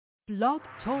Blog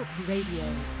Talk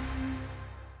Radio.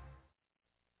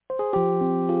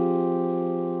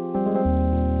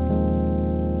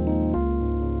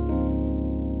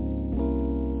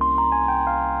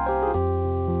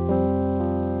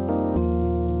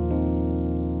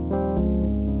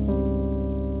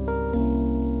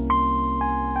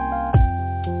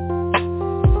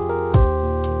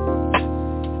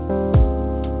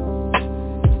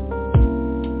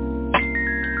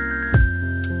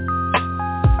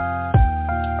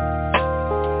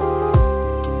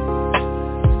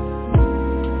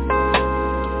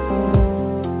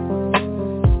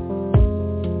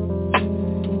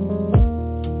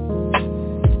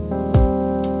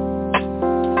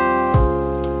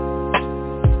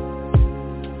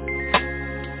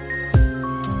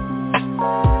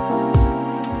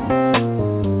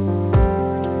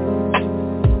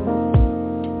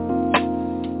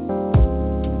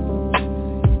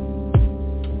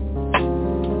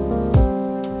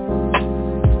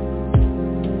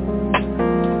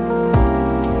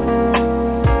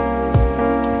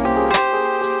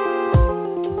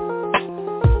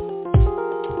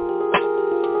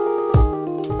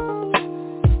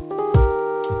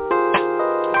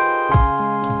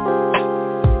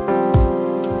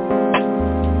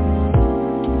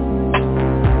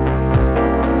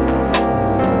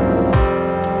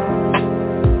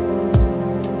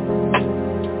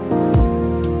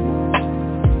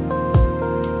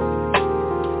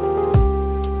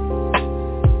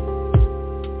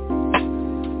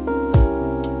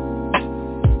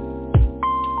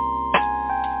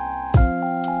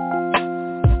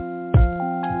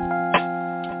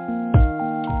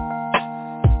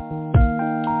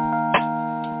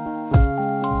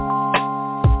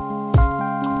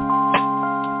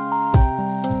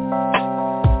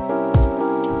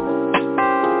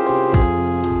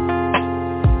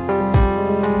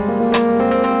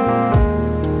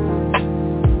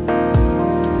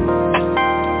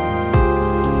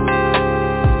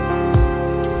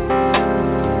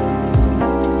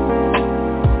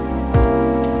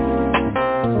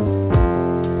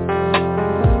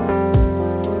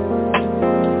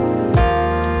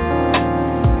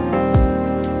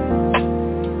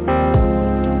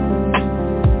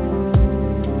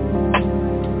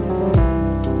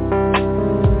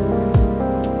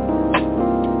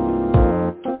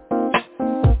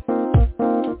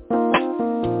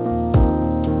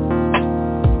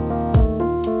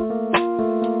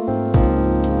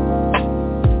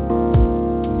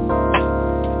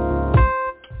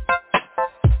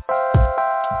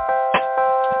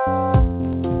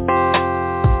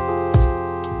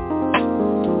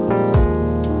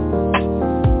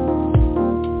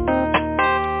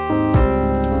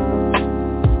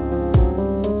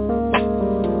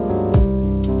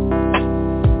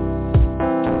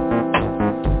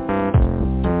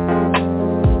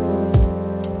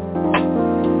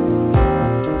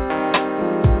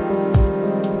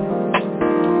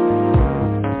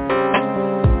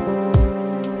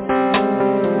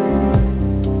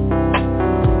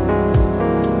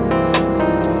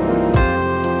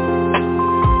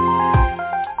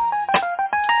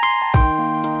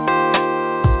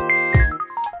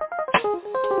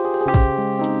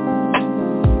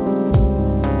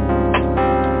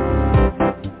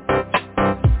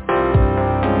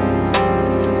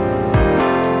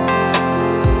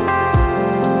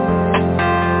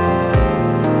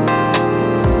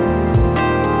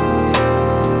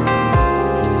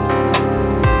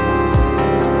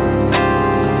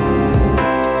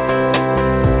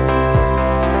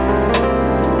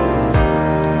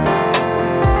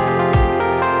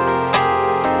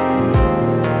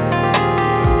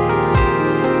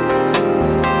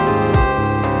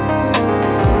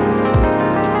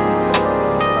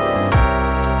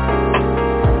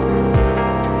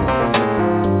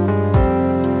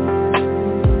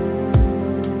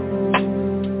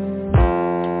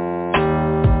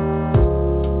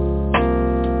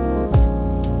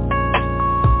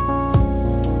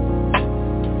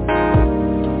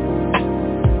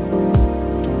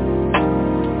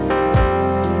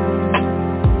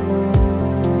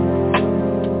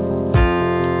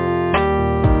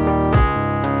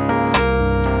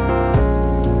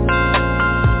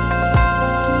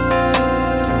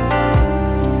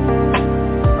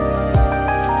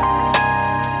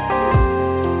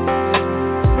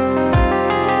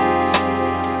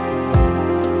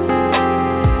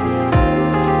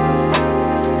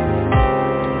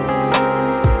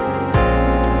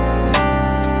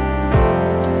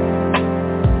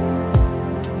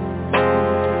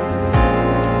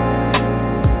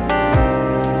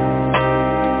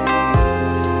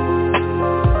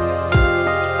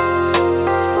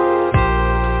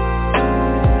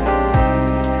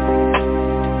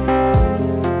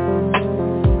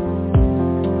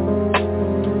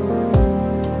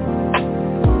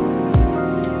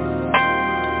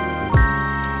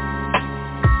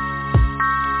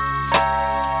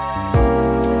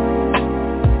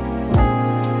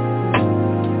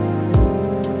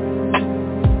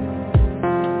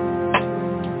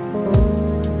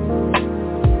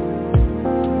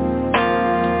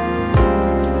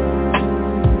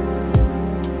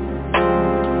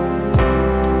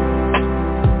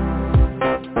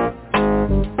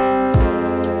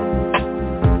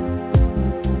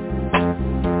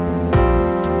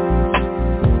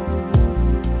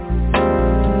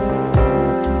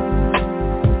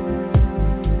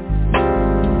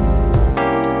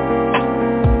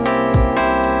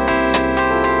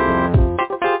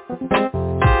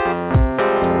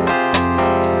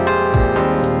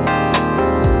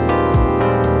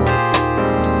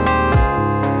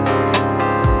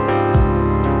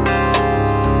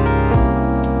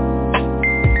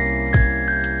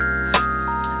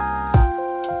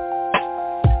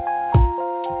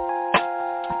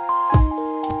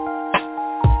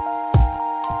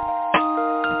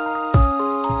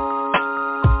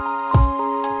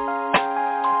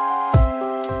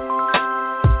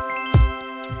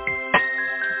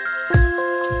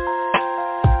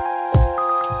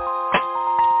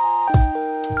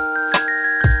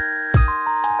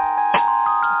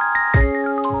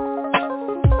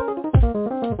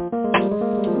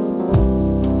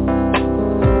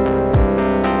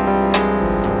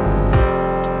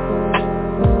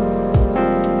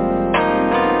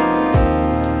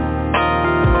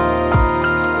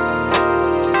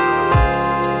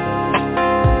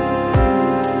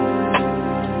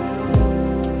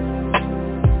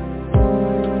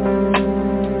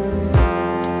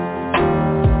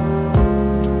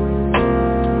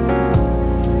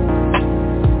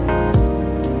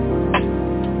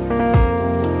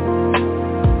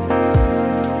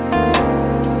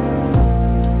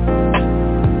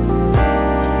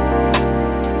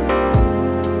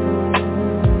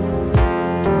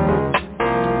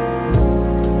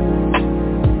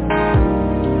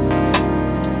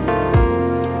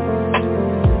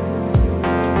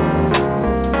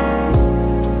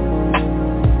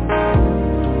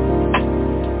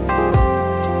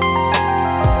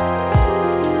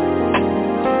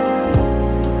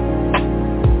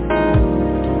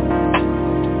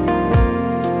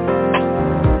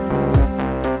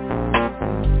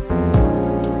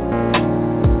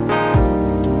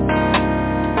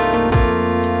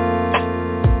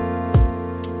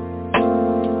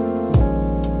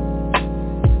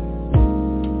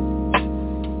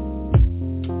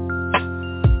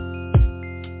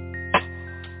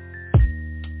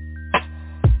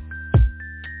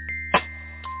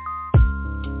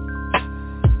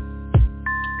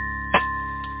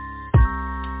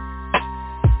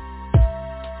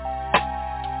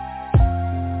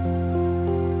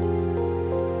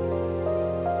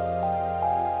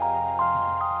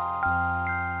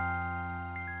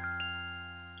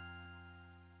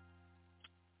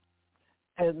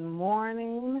 Good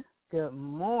morning, good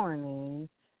morning,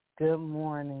 good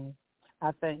morning.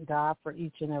 I thank God for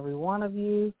each and every one of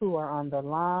you who are on the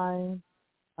line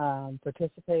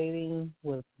participating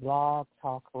with Blog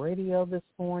Talk Radio this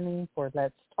morning for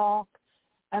Let's Talk,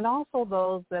 and also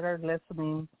those that are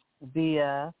listening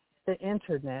via the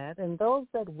Internet and those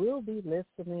that will be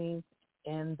listening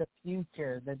in the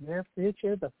future, the near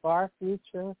future, the far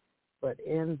future, but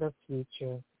in the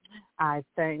future. I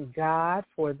thank God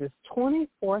for this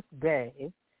 24th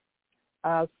day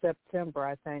of September.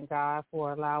 I thank God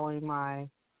for allowing my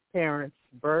parents'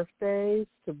 birthdays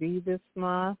to be this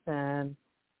month, and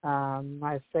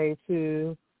I say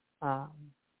to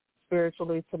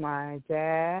spiritually to my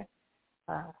dad,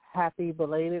 happy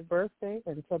belated birthday,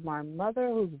 and to my mother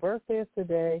whose birthday is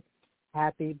today,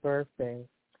 happy birthday.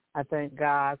 I thank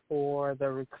God for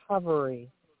the recovery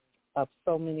of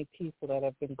so many people that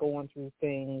have been going through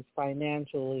things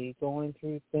financially, going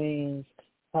through things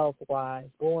health-wise,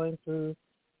 going through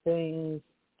things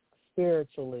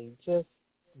spiritually, just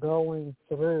going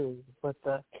through. But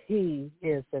the key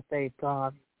is that they've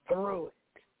gone through it.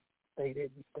 They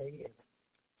didn't stay in it.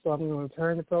 So I'm going to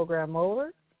turn the program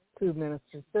over to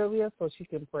Minister Sylvia so she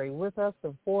can pray with us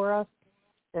and for us,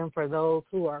 and for those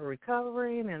who are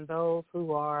recovering and those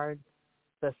who are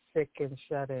the sick and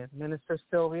shut in. Minister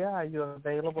Sylvia, are you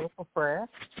available for prayer?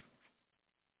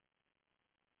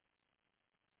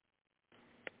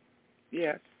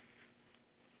 Yes.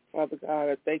 Father God,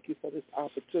 I thank you for this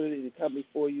opportunity to come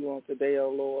before you on today,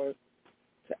 O Lord,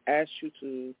 to ask you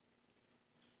to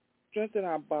strengthen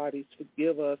our bodies,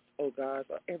 forgive us, O God,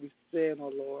 for every sin,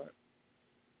 O Lord.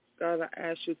 God, I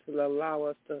ask you to allow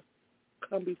us to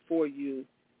come before you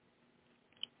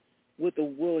with a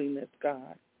willingness,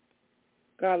 God.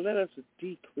 God, let us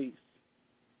decrease,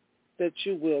 that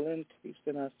you will increase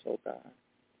in us, oh God.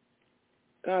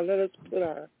 God, let us put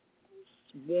our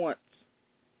wants,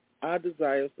 our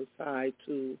desires aside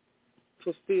to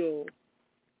fulfill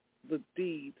the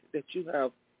deed that you have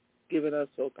given us,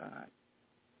 oh God.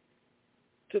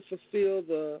 To fulfill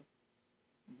the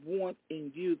want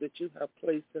in you that you have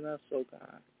placed in us, oh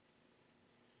God.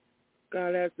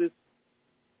 God, as this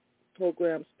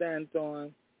program stands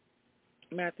on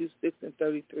Matthew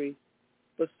 6:33,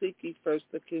 but seek ye first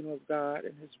the kingdom of God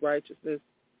and his righteousness,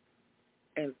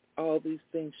 and all these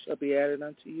things shall be added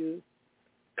unto you.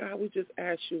 God, we just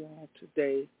ask you on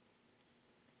today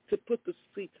to put the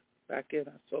seek back in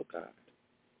us, oh God.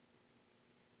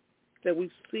 That we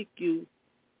seek you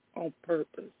on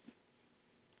purpose.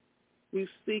 We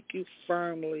seek you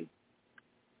firmly.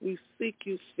 We seek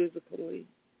you physically.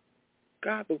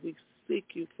 God, but we seek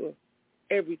you for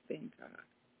everything, God.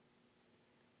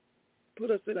 Put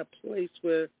us in a place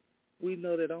where we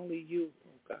know that only you,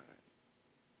 oh God.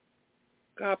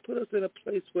 God, put us in a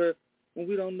place where when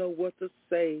we don't know what to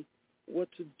say, what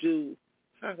to do,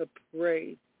 how to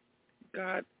pray,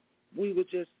 God, we would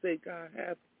just say, God,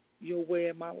 have your way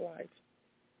in my life.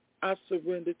 I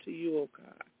surrender to you, oh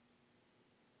God.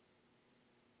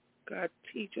 God,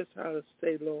 teach us how to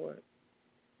say, Lord,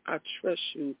 I trust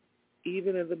you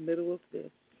even in the middle of this.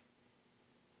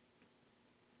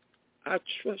 I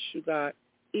trust you, God,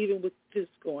 even with this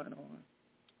going on.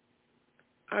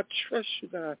 I trust you,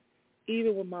 God,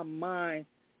 even when my mind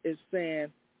is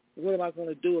saying, what am I going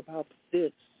to do about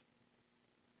this?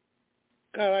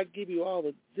 God, I give you all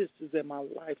the thises in my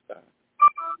life, God.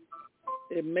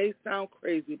 It may sound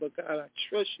crazy, but God, I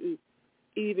trust you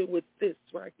even with this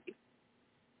right here.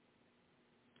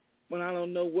 When I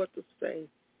don't know what to say,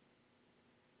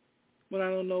 when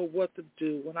I don't know what to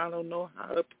do, when I don't know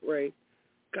how to pray,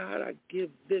 God, I give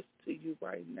this to you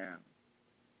right now.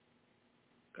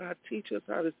 God, teach us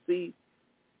how to see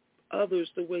others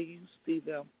the way you see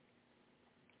them.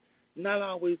 Not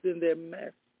always in their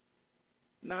mess,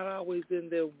 not always in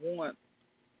their want,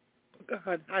 but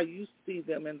God, how you see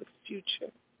them in the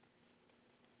future.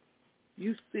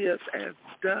 You see us as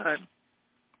done.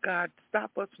 God,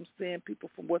 stop us from seeing people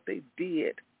from what they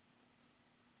did.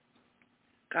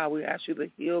 God, we ask you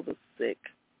to heal the sick.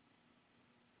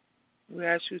 We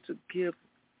ask you to give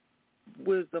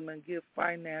wisdom and give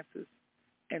finances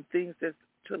and things that's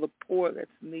to the poor that's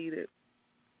needed.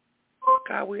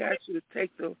 God, we ask you to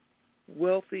take the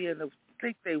wealthy and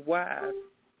think they wise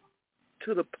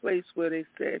to the place where they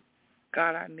said,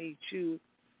 God, I need you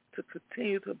to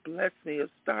continue to bless me or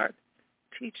start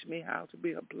teach me how to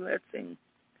be a blessing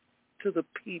to the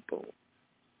people.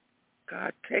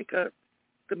 God, take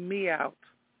the me out,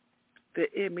 the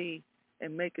M-E,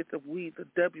 and make it the we, the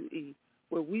W-E,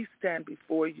 where we stand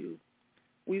before you.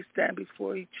 We stand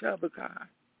before each other, God,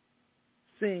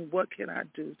 saying, what can I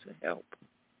do to help?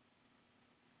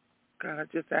 God, I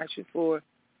just ask you for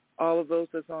all of those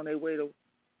that's on their way to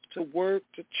work,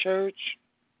 to church,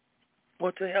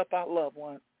 or to help our loved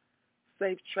ones.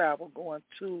 Safe travel going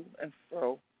to and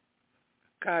fro.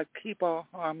 God, keep all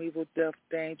harm, evil, death,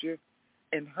 danger,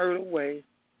 and hurt away.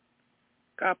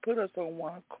 God, put us on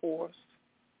one course,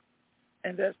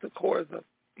 and that's the course of,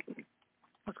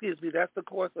 that's the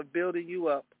course of building you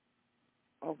up.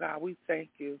 Oh, God, we thank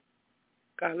you.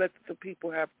 God, let the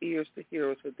people have ears to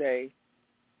hear today.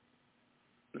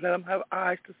 Let them have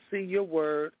eyes to see your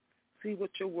word, see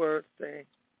what your word says.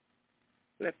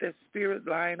 Let their spirit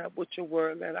line up with your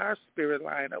word. Let our spirit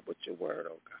line up with your word,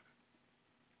 oh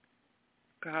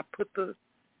God. God, put the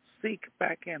seek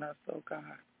back in us, oh God.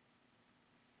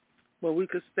 Where we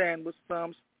could stand with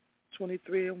Psalms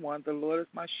 23:1. The Lord is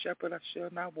my shepherd, I shall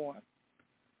not want.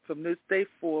 From this day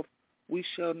forth, we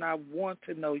shall not want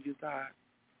to know you, God,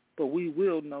 but we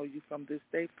will know you from this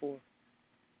day forth.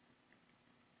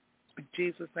 In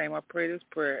Jesus' name, I pray this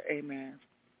prayer. Amen.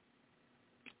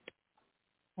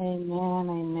 Amen,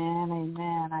 amen,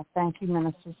 amen. I thank you,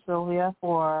 Minister Sylvia,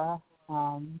 for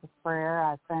the prayer.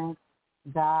 I thank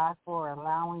God for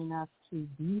allowing us to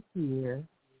be here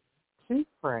to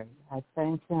pray. I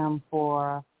thank him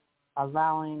for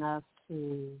allowing us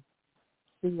to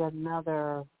see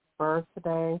another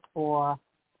birthday for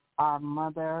our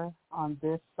mother on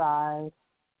this side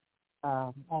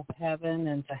of heaven,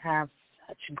 and to have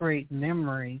such great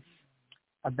memories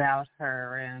about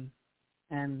her.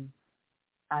 And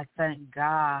I thank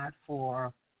God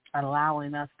for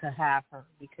allowing us to have her,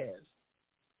 because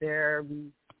there are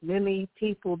many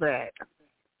people that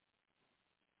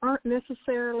aren't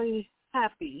necessarily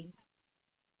happy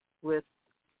with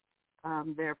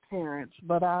their parents.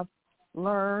 But I've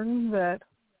learned that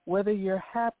whether you're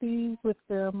happy with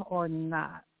them or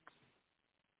not,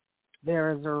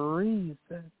 there is a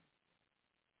reason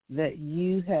that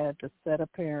you had the set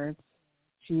of parents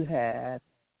you had.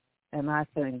 And I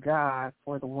thank God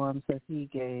for the ones that he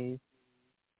gave,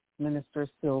 Minister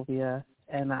Sylvia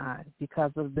and I.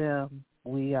 Because of them,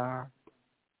 we are.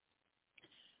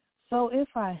 So if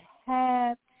I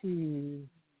had to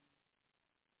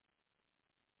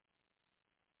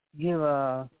give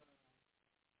a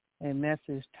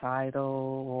message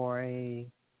title or a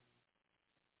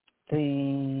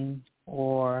theme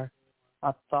or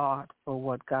a thought for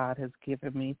what God has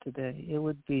given me today, it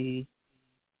would be,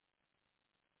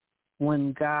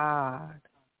 when God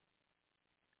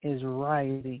is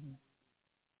writing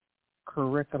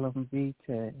curriculum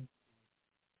vitae,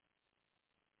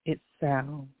 it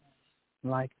sounds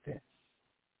like this.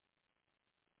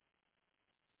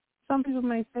 Some people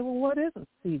may say, well, what is a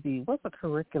CV? What's a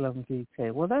curriculum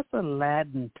vitae? Well, that's a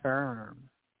Latin term.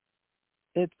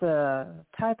 It's a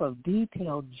type of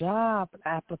detailed job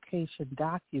application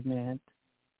document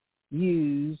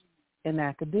used in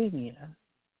academia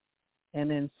and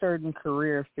in certain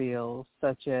career fields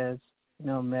such as,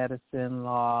 medicine,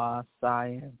 law,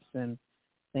 science, and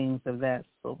things of that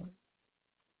sort.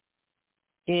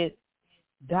 It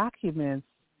documents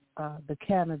the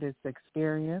candidate's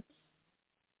experience,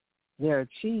 their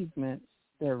achievements,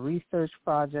 their research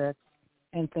projects,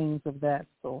 and things of that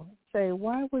sort. Say,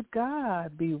 why would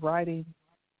God be writing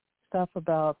stuff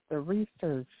about the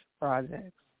research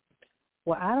projects?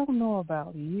 Well, I don't know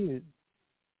about you,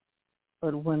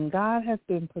 but when God has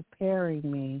been preparing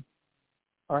me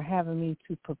or having me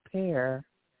to prepare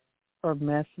for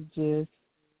messages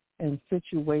and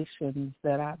situations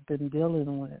that I've been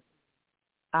dealing with,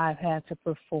 I've had to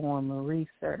perform a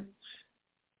research,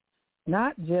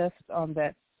 not just on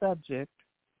that subject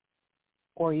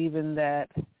or even that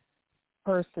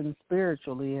person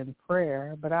spiritually in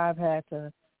prayer, but I've had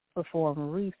to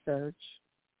perform research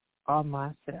on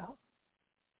myself.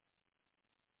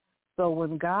 So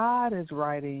when God is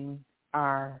writing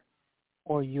our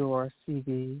or your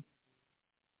CV,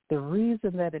 the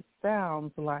reason that it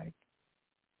sounds like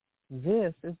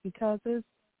this is because it's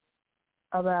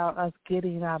about us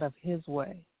getting out of his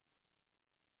way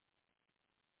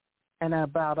and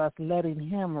about us letting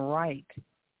him write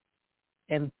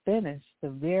and finish the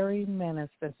very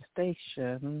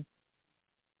manifestation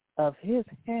of his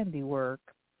handiwork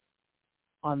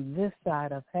on this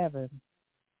side of heaven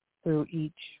through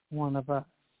each one of us.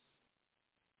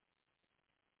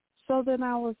 So then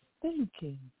I was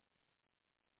thinking,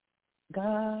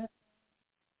 God,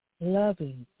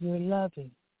 loving, you're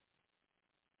loving,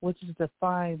 which is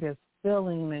defined as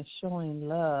feeling and showing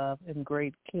love and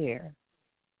great care,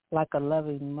 like a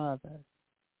loving mother.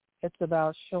 It's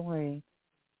about showing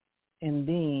and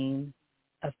being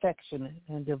affectionate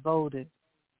and devoted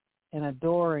and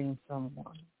adoring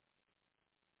someone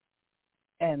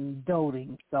and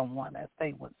doting someone, as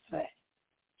they would say.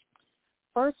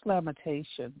 First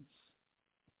Lamentations,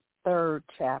 third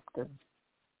chapter.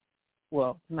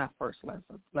 Well, not first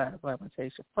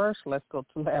Lamentation. First, let's go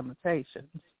to Lamentations,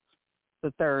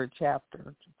 the third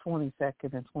chapter,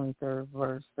 22nd and 23rd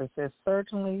verse, that says,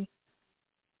 certainly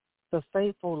the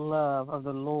faithful love of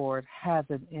the Lord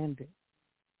hasn't ended.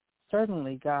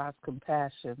 Certainly God's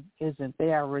compassion isn't.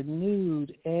 They are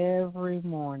renewed every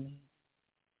morning.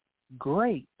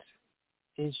 Great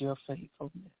is your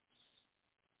faithfulness.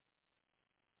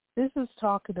 This is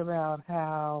talking about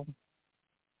how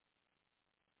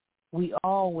we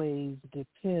always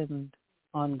depend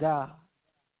on God,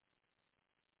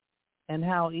 and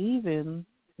how even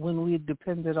when we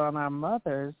depended on our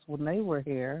mothers when they were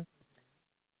here,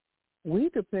 we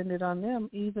depended on them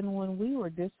even when we were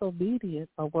disobedient,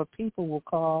 or what people will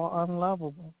call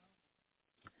unlovable.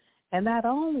 And not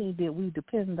only did we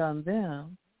depend on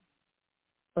them,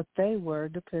 but they were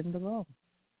dependable.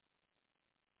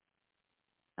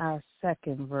 Our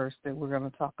second verse that we're going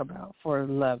to talk about for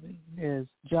loving is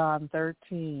John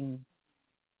 13,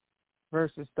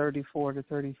 verses 34 to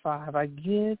 35. I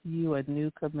give you a new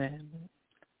commandment.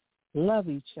 Love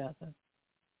each other.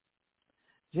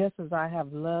 Just as I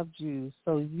have loved you,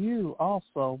 so you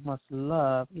also must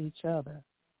love each other.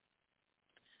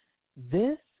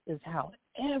 This is how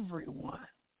everyone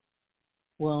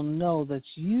will know that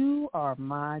you are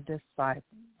my disciples,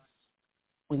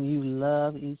 when you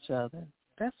love each other.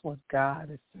 That's what God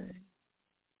is saying.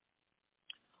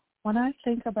 When I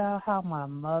think about how my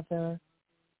mother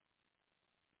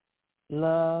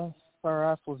love for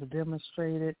us was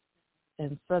demonstrated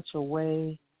in such a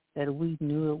way that we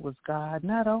knew it was God,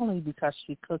 not only because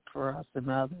she cooked for us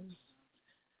and others,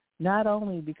 not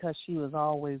only because she was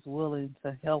always willing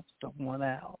to help someone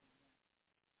out,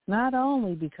 not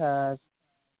only because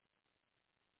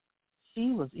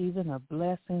she was even a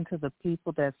blessing to the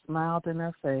people that smiled in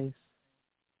her face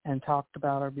and talked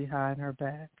about her behind her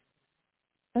back.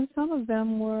 And some of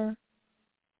them were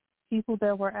people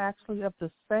that were actually of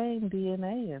the same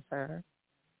DNA as her,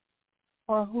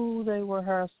 or who they were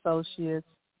her associates,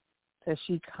 that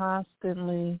she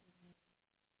constantly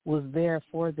was there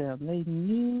for them. They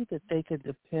knew that they could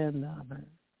depend on her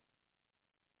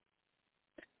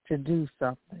to do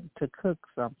something, to cook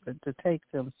something, to take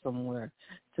them somewhere,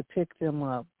 to pick them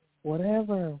up,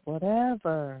 whatever,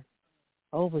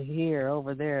 over here,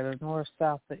 over there, the north,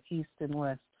 south, the east, and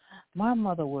west. My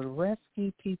mother would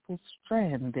rescue people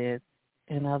stranded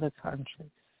in other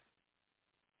countries.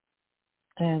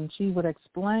 And she would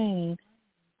explain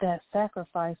that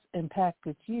sacrifice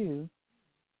impacted you,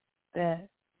 that,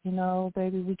 you know,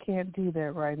 baby, we can't do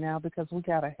that right now because we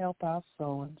got to help out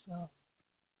so-and-so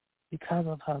because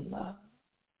of her love.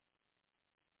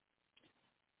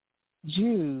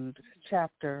 Jude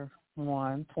chapter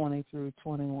 1, 20 through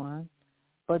 21.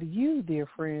 But you, dear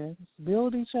friends,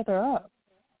 build each other up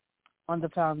on the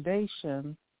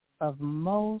foundation of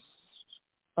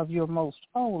your most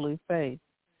holy faith.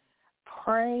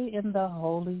 Pray in the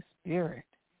Holy Spirit.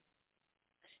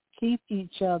 Keep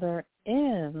each other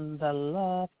in the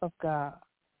love of God.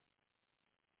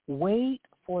 Wait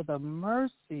for the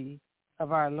mercy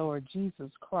of our Lord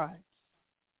Jesus Christ,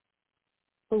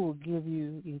 who will give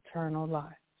you eternal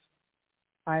life.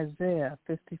 Isaiah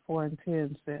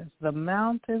 54:10 says, the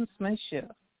mountains may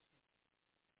shift,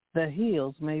 the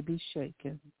hills may be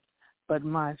shaken, but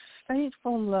my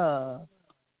faithful love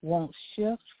won't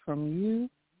shift from you,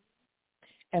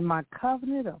 and my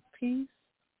covenant of peace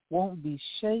won't be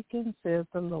shaken, says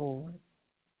the Lord,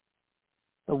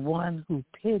 the one who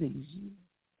pities you.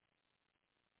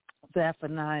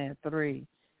 Zephaniah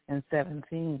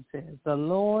 3:17 says, the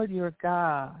Lord your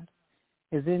God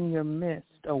is in your midst,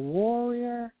 a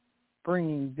warrior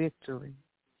bringing victory.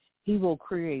 He will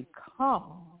create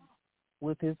calm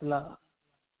with his love,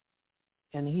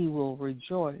 and he will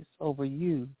rejoice over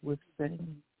you with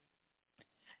singing.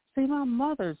 See, my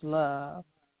mother's love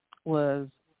was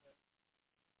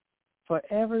for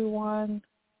everyone,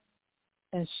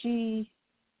 and she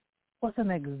was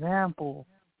an example.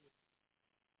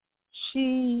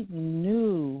 She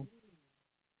knew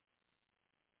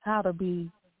how to be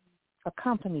a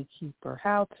company keeper,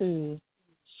 how to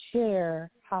share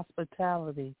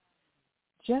hospitality.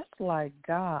 Just like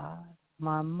God,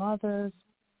 my mother's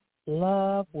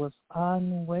love was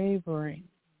unwavering,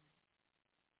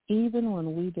 even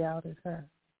when we doubted her.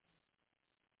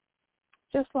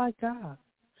 Just like God.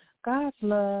 God's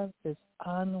love is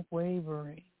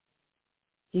unwavering,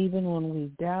 even when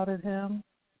we doubted him,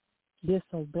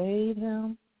 disobeyed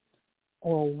him,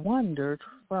 or wandered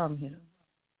from him.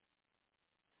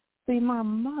 See, my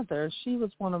mother, she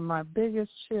was one of my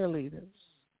biggest cheerleaders.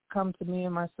 Come to me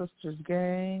and my sister's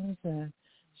games, and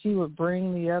She would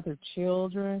bring the other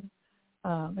children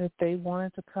if they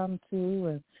wanted to come too,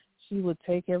 and she would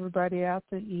take everybody out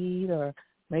to eat or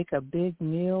make a big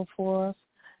meal for us.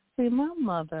 See, my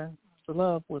mother's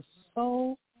love was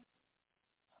so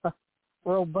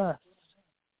robust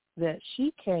that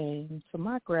she came to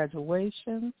my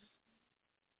graduations.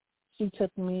 She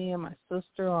took me and my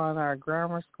sister on our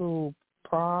grammar school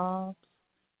proms.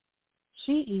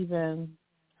 She even,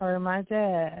 her and my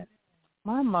dad,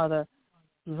 my mother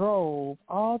drove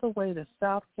all the way to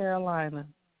South Carolina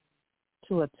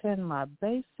to attend my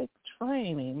basic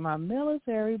training, my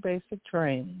military basic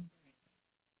training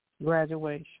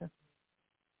graduation.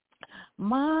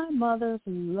 My mother's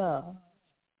love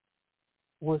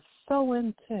was so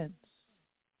intense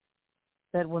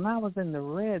that when I was in the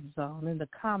red zone, in the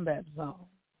combat zone,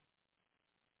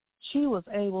 she was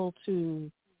able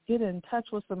to get in touch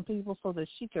with some people so that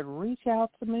she could reach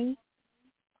out to me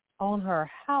on her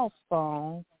house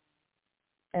phone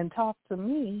and talk to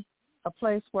me, a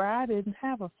place where I didn't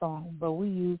have a phone, but we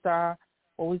used our,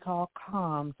 what we call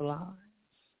comms lines.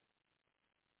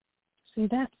 See,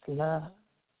 that's love.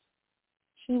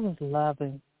 She was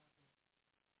loving.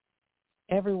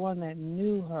 Everyone that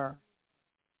knew her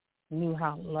knew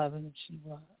how loving she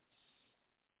was.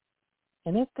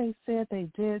 And if they said they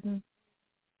didn't,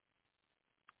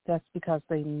 that's because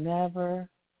they never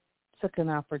took an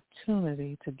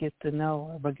opportunity to get to know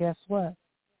her. But guess what?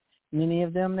 Many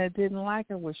of them that didn't like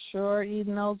her were sure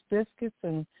eating those biscuits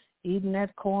and eating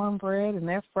that cornbread and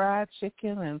that fried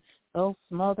chicken and those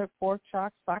smothered pork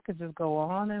chops. I could just go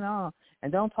on and on.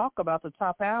 And don't talk about the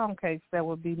top pound cakes that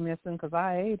would be missing because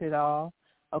I ate it all.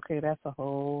 Okay, that's a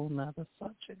whole nother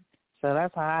subject. So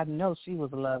that's how I know she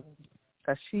was loving,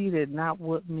 because she did not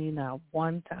whoop me not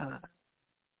one time.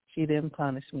 She didn't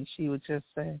punish me. She would just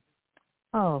say,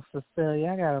 "Oh,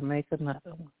 Cecilia, I got to make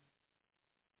another one."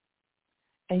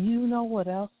 And you know what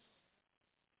else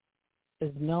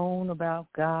is known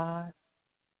about God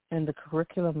in the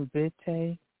curriculum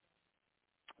vitae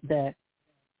that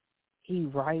he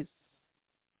writes?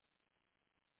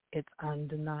 It's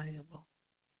undeniable.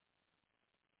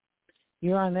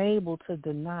 You're unable to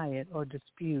deny it or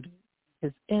dispute it.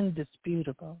 It's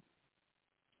indisputable.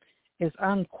 It's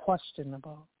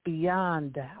unquestionable,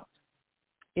 beyond doubt.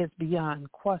 It's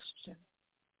beyond question.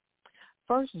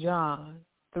 1 John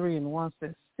 3:1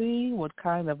 says, "See what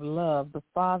kind of love the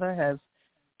Father has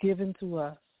given to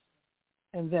us,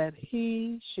 and that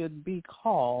he should be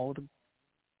called,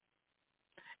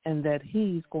 and that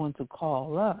he's going to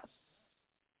call us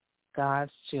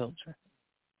God's children."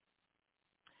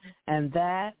 And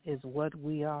that is what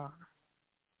we are,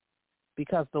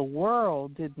 because the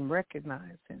world didn't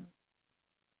recognize him.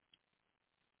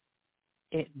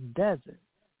 It doesn't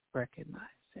recognize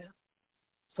him.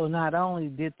 So not only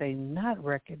did they not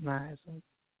recognize him,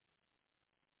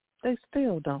 they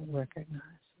still don't recognize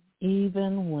him,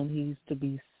 even when he's to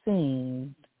be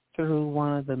seen through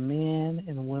one of the men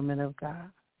and women of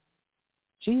God.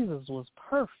 Jesus was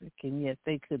perfect, and yet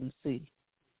they couldn't see.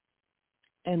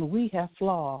 And we have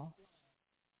flaws,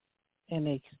 and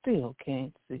they still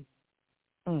can't see.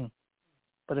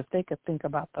 But if they could think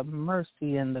about the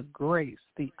mercy and the grace,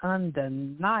 the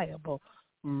undeniable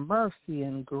mercy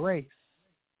and grace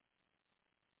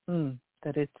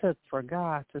that it took for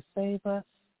God to save us,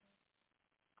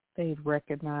 they'd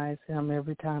recognize him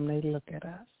every time they look at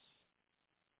us.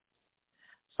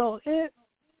 So it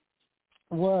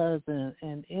was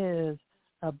and is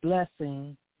a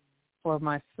blessing for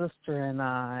my sister and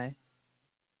I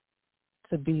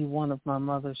to be one of my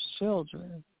mother's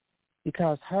children,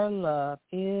 because her love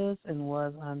is and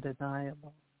was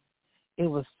undeniable. It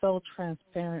was so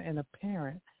transparent and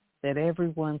apparent that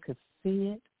everyone could see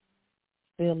it,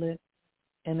 feel it,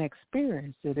 and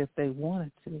experience it if they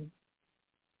wanted to,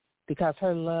 because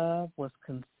her love was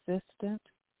consistent.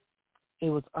 It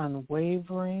was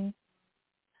unwavering,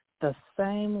 the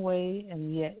same way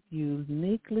and yet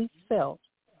uniquely felt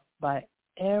by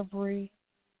everyone,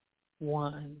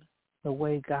 the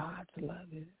way God's love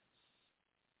is,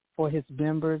 for his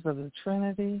members of the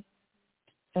Trinity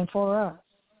and for us,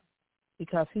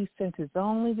 because he sent his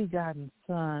only begotten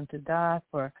Son to die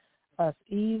for us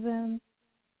even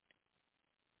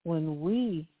when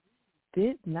we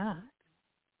did not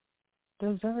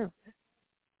deserve it.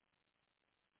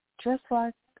 Just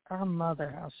like our mother,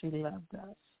 how she loved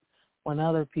us when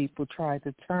other people tried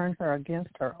to turn her against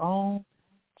her own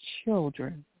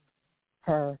children,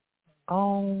 her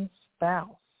own spouse.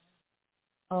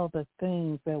 Oh, the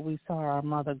things that we saw our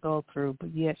mother go through,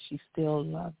 but yet she still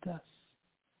loved us,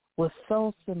 was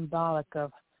so symbolic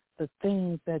of the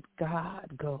things that God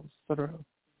goes through,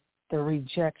 the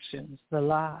rejections, the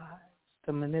lies, the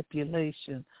the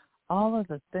manipulation, all of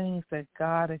the things that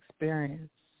God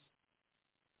experienced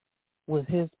with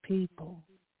his people,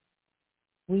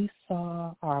 we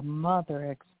saw our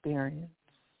mother experience.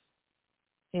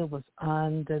 It was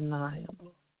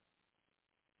undeniable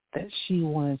that she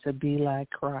wanted to be like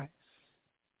Christ.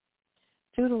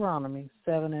 Deuteronomy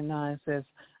 7:9 says,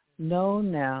 "Know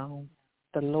now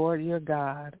the Lord your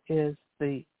God is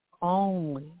the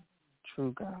only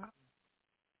true God.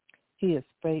 He is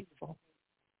faithful,"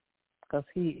 because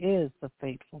he is the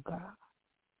faithful God,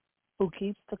 "who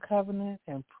keeps the covenant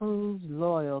and proves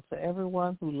loyal to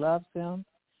everyone who loves him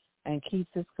and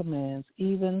keeps his commands,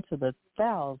 even to the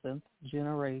 1,000th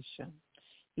generation."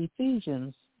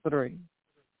 Ephesians 3,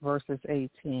 verses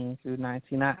 18 through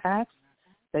 19. I ask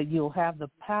that you'll have the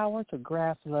power to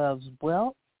grasp love's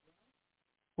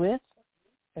width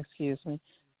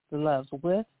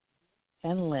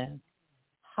and length,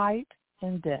 height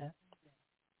and depth,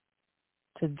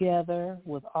 together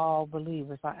with all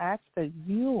believers. I ask that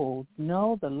you'll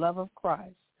know the love of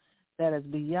Christ that is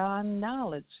beyond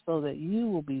knowledge, so that you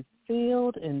will be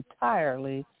filled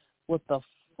entirely with the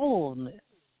fullness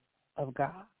of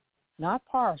God. Not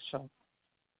partial,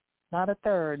 not a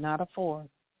third, not a fourth,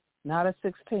 not a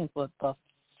 16th, but the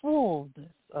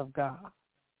fullness of God.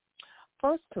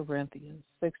 1 Corinthians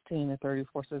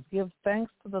 16:34 says, "Give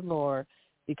thanks to the Lord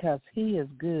because he is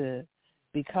good,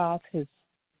 because his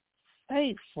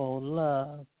faithful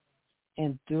love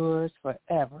endures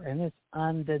forever," and it's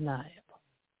undeniable.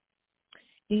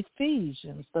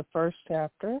 Ephesians, the 1st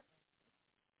chapter,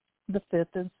 the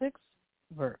 5th and 6th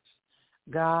verse.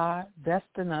 God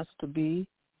destined us to be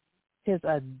his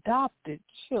adopted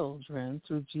children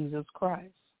through Jesus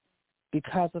Christ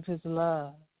because of his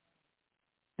love.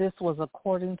 This was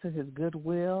according to his good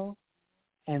will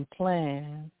and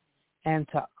plan, and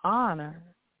to honor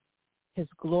his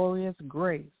glorious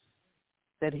grace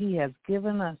that he has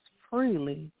given us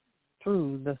freely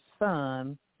through the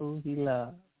Son who he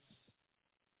loves.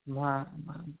 My.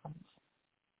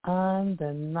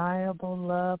 Undeniable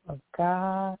love of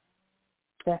God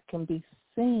that can be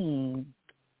seen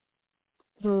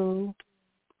through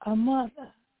a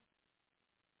mother.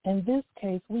 In this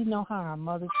case, we know how our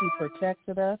mother, she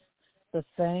protected us the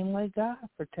same way God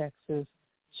protects his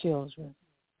children.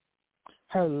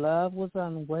 Her love was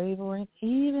unwavering,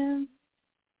 even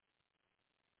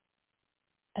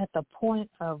at the point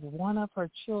of one of her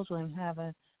children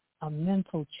having a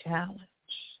mental challenge.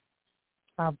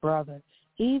 Our brother,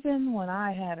 even when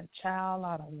I had a child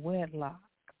out of wedlock,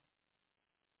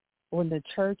 when the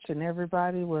church and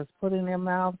everybody was putting their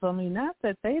mouths on me, not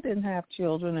that they didn't have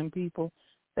children and people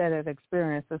that had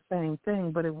experienced the same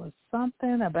thing, but it was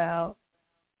something about,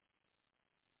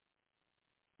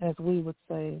 as we would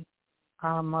say,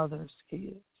 our mother's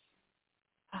kids.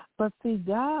 But see,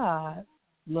 God's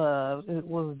love, it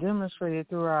was demonstrated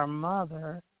through our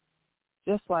mother,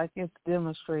 just like it's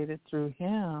demonstrated through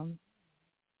him.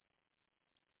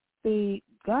 See,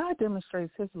 God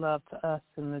demonstrates his love to us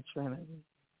in the Trinity.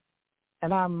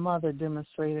 And our mother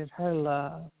demonstrated her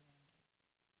love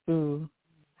through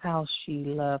how she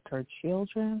loved her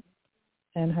children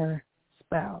and her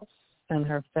spouse and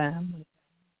her family.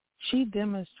 She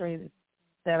demonstrated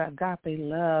that agape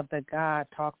love that God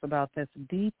talks about that's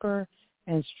deeper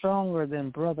and stronger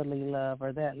than brotherly love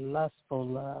or that lustful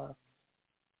love.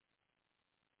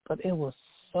 But it was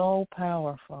so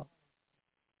powerful.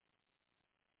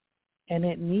 And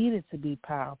it needed to be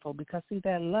powerful because, see,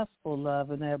 that lustful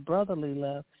love and that brotherly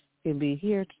love can be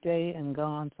here today and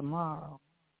gone tomorrow.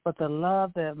 But the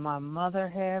love that my mother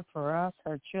had for us,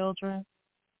 her children,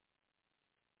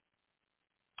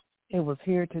 it was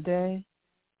here today,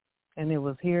 and it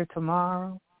was here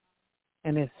tomorrow,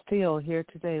 and it's still here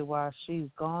today while she's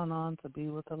gone on to be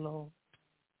with the Lord.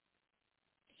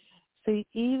 See,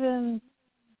 even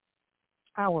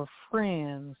our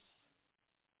friends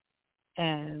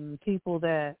and people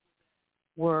that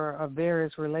were of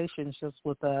various relationships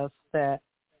with us, that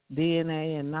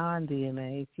DNA and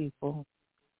non-DNA people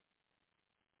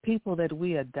that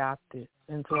we adopted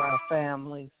into our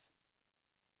families,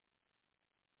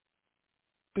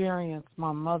 experienced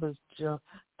my mother's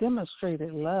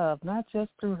demonstrated love, not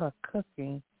just through her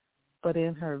cooking, but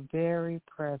in her very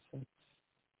presence.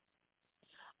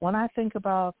 When I think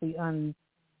about the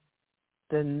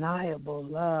undeniable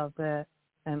love that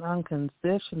and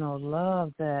unconditional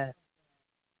love that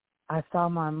I saw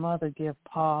my mother give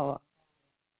Paula,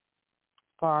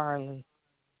 Farley,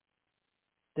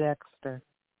 Dexter,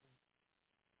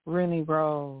 Rennie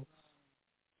Rose,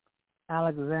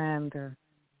 Alexander,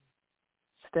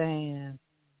 Stan,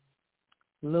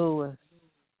 Lewis,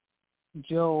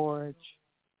 George,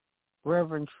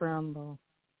 Reverend Trimble,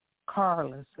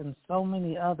 Carlos, and so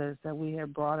many others that we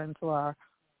have brought into our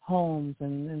homes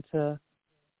and into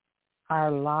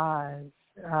our lives,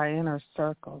 our inner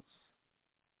circles.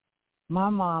 My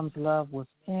mom's love was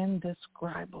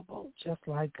indescribable, just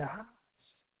like God's.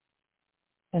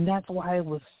 And that's why it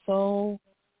was so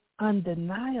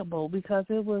undeniable, because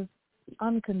it was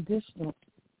unconditional,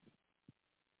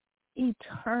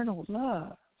 eternal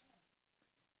love.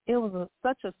 It was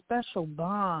such a special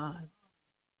bond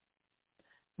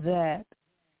that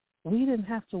we didn't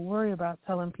have to worry about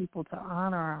telling people to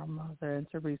honor our mother and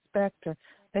to respect her.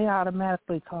 They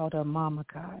automatically called her Mama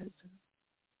Kaiser.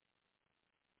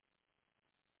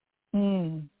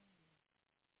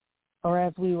 Or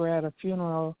as we were at a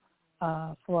funeral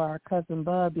for our cousin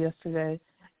Bub yesterday,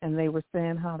 and they were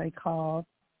saying how they called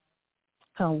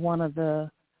one of the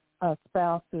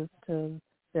spouses to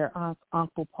their aunt's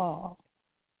Uncle Paul.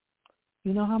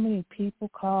 You know how many people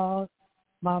called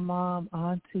my mom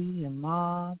Auntie and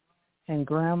Mom and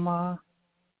Grandma?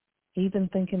 Even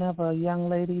thinking of a young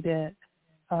lady that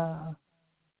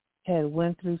had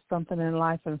went through something in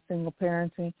life and single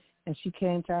parenting, and she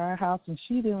came to our house and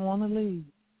she didn't want to leave.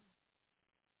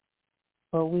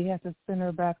 But we had to send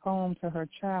her back home to her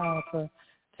child to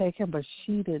take him, but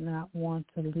she did not want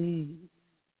to leave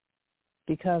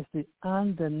because the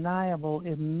undeniable,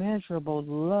 immeasurable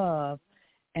love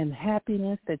and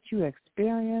happiness that you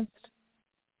experienced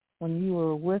when you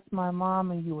were with my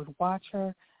mom and you would watch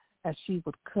her as she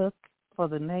would cook for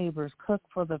the neighbors, cook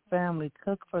for the family,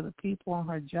 cook for the people on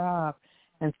her job,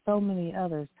 and so many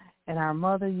others. And our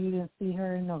mother, you didn't see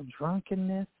her in no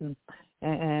drunkenness, and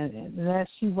that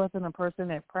she wasn't a person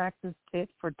that practiced tit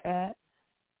for tat.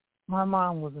 My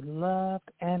mom was loved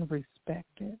and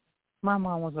respected. My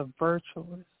mom was a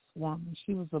virtuous woman.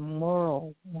 She was a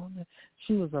moral woman.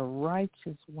 She was a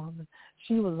righteous woman.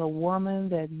 She was a woman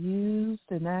that used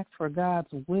and asked for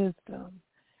God's wisdom.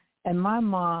 And my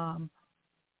mom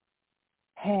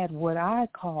had what I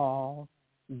call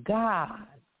God's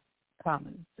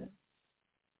common sense.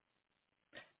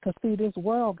 Because, see, this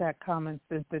world got common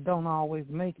sense that don't always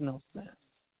make no sense.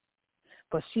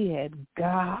 But she had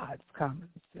God's common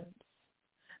sense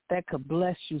that could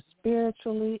bless you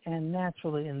spiritually and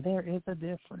naturally, and there is a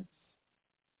difference.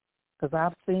 Because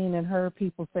I've seen and heard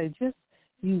people say, just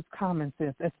use common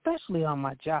sense, especially on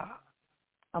my job.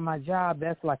 On my job,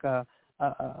 that's like a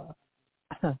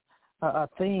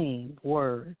theme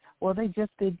word. Well, they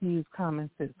just didn't use common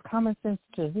sense. Common sense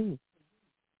to who?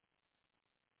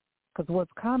 Because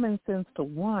what's common sense to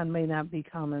one may not be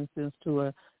common sense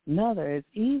to another. It's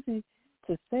easy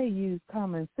to say use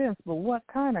common sense, but what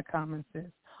kind of common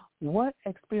sense? What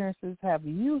experiences have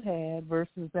you had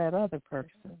versus that other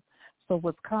person? So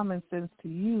what's common sense to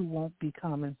you won't be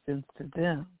common sense to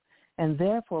them. And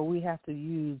therefore, we have to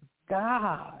use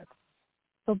God.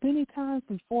 So many times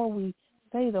before we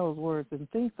say those words and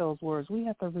think those words, we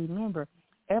have to remember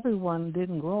everyone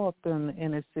didn't grow up in the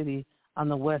inner city on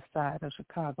the west side of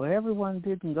Chicago. Everyone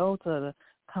didn't go to the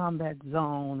combat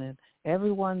zone, and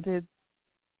everyone did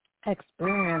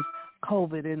experience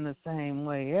COVID in the same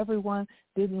way. Everyone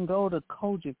didn't go to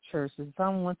Kojic churches.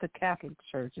 Some went to Catholic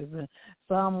churches, and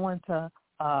some went to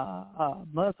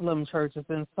Muslim churches.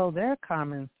 And so their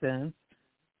common sense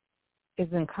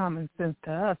isn't common sense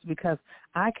to us, because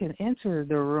I can enter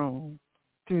the room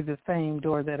through the same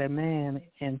door that a man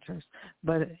enters.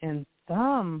 But in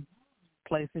some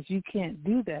places you can't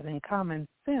do that, and common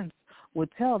sense would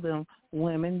tell them,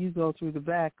 women, you go through the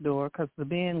back door because the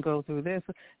men go through this.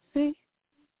 See,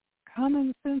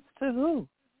 common sense to who?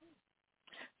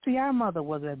 See, our mother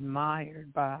was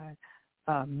admired by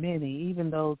many, even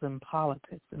those in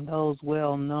politics and those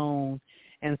well-known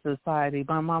in society.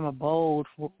 My mama bowled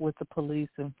with the police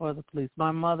and for the police.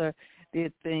 My mother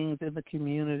did things in the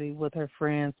community with her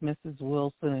friends, Mrs.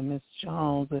 Wilson and Miss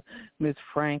Jones and Miss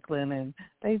Franklin, and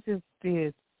they just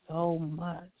did so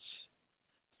much.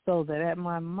 So that at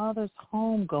my mother's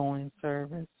homegoing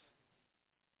service,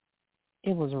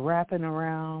 it was wrapping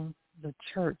around the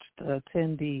church, the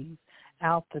attendees,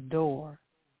 out the door.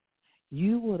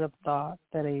 You would have thought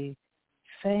that a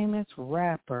famous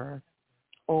rapper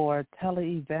or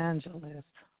televangelist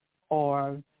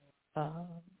or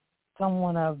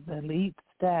someone of the elite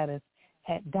status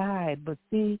had died. But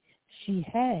see, she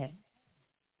had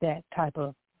that type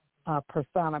of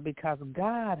persona because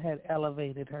God had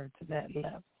elevated her to that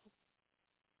level.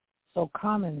 So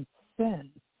common sense,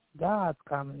 God's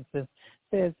common sense,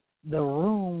 says the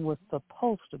room was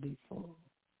supposed to be full.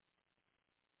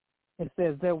 It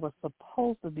says there were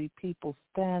supposed to be people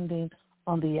standing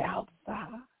on the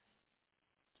outside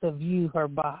to view her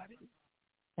body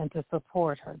and to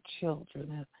support her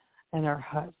children and her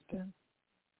husband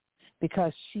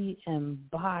because she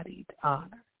embodied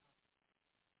honor.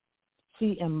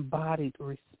 She embodied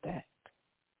respect.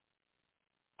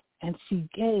 And she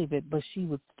gave it, but she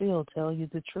would still tell you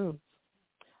the truth.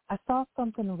 I saw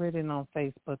something written on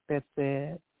Facebook that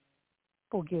said,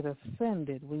 people get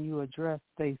offended when you address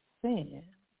their sin,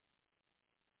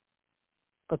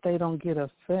 but they don't get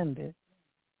offended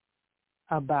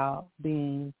about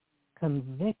being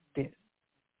convicted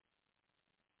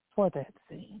for that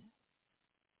sin.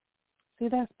 See,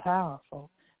 that's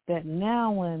powerful. That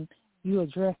now when you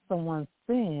address someone's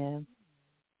sin,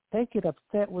 they get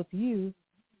upset with you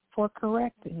for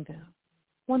correcting them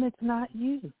when it's not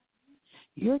you.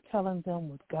 You're telling them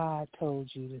what God told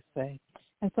you to say.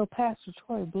 And so Pastor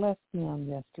Troy blessed me on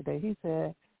yesterday. He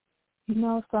said, you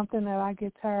know something that I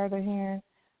get tired of hearing?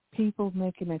 People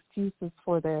making excuses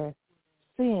for their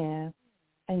sin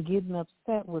and getting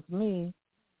upset with me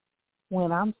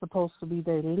when I'm supposed to be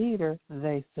their leader,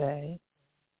 they say.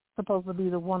 Supposed to be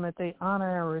the one that they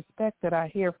honor and respect, that I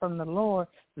hear from the Lord,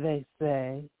 they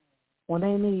say. When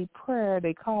they need prayer,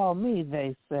 they call me,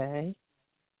 they say,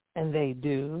 and they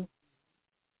do.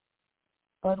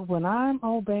 But when I'm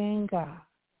obeying God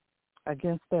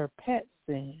against their pet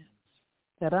sins,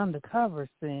 that undercover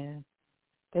sin,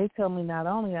 they tell me not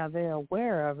only are they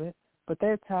aware of it, but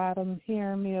they're tired of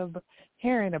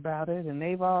hearing about it, and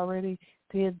they've already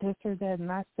did this or that.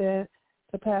 And I said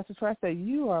to Pastor Troy, I said,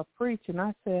 you are preaching.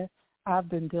 I said, I've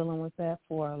been dealing with that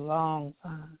for a long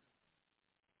time,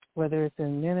 whether it's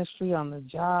in ministry, on the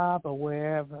job, or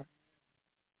wherever.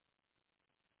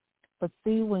 But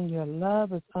see, when your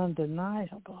love is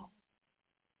undeniable,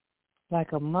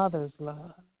 like a mother's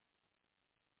love,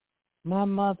 my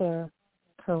mother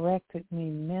corrected me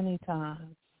many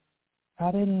times.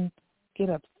 I didn't get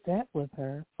upset with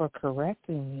her for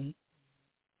correcting me.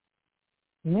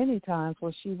 Many times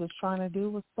what she was trying to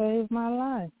do was save my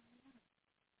life.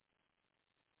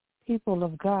 People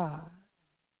of God,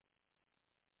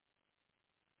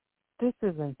 this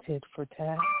isn't tit for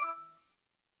tat.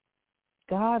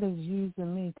 God is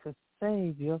using me to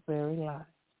save your very life.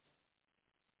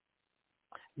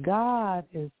 God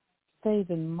is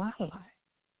saving my life.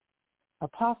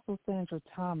 Apostle Sandra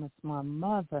Thomas, my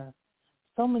mother,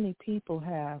 so many people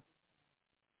have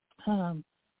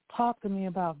talked to me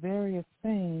about various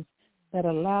things that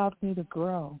allowed me to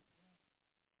grow,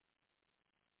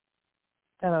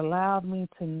 that allowed me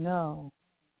to know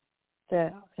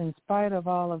that in spite of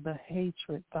all of the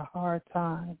hatred, the hard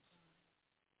times,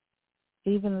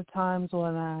 even the times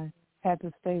when I had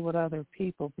to stay with other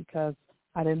people because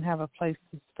I didn't have a place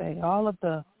to stay, all of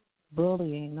the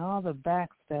bullying, all the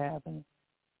backstabbing,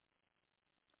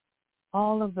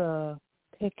 all of the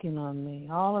picking on me,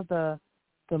 all of the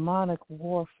demonic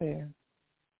warfare,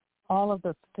 all of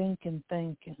the stinking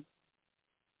thinking,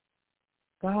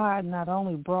 God not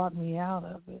only brought me out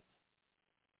of it,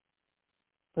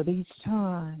 but each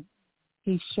time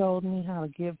he showed me how to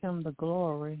give him the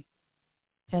glory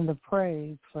and the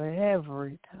praise for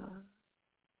every time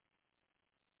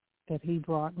that he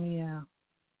brought me out,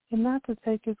 and not to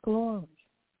take his glory.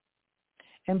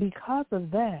 And because of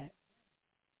that,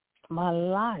 my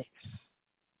life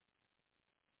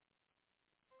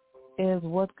is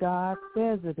what God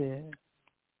says it is.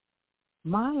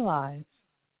 My life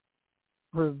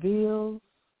reveals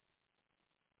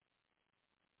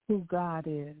who God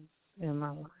is in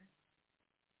my life.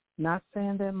 Not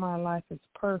saying that my life is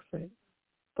perfect,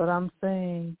 but I'm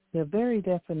saying the very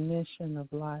definition of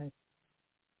life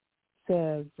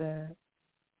says that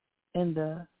in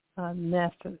the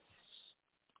nephes,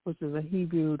 which is a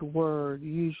Hebrew word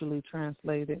usually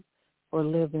translated for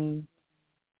living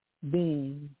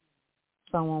being,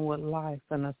 someone with life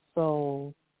and a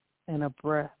soul and a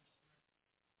breath.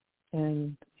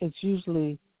 And it's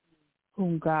usually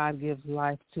whom God gives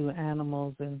life to,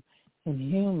 animals and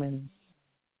humans.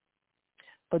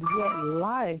 But yet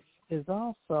life is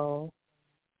also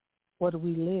what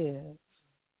we live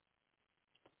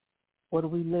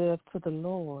to the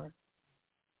Lord.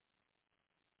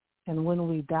 And when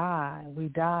we die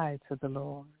to the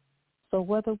Lord. So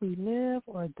whether we live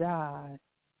or die,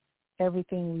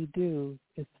 everything we do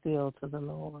is still to the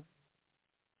Lord.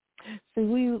 See,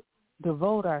 we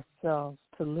devote ourselves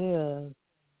to live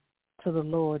to the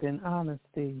Lord in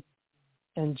honesty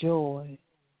and joy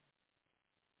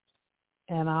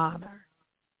and honor.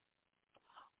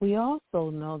 We also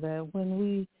know that when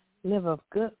we live a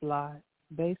good life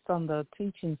based on the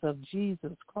teachings of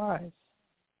Jesus Christ,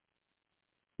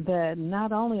 that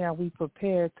not only are we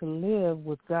prepared to live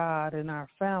with God and our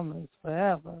families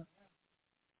forever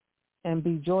and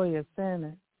be joyous in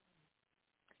it,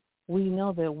 we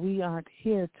know that we aren't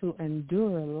here to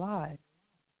endure life.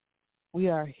 We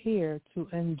are here to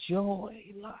enjoy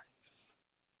life.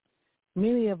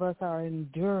 Many of us are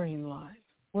enduring life.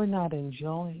 We're not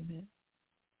enjoying it.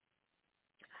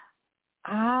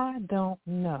 I don't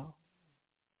know,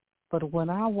 but when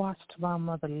I watched my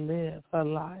mother live her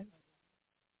life,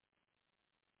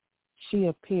 she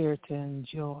appeared to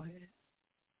enjoy it.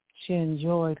 She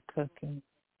enjoyed cooking.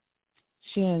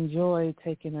 She enjoyed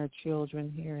taking her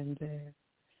children here and there.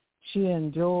 She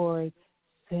enjoyed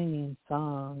singing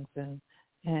songs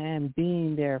and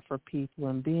being there for people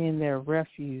and being their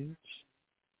refuge.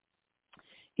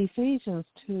 Ephesians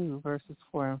 2, verses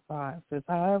 4 and 5 says,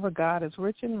 however, God is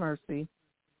rich in mercy,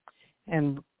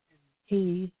 and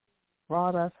he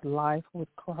brought us life with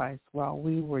Christ while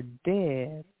we were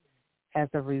dead as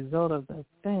a result of the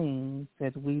things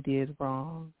that we did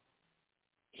wrong.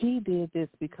 He did this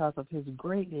because of his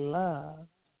great love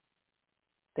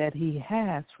that he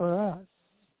has for us.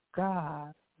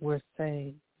 God, we're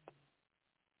saved.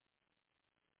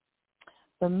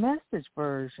 The Message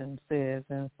version says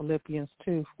in Philippians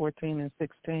 2:14 and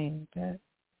 16 that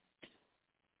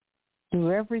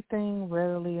do everything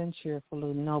readily and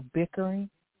cheerfully, no bickering,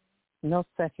 no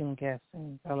second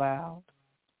guessing allowed.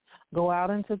 Go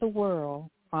out into the world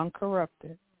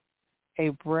uncorrupted. A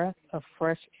breath of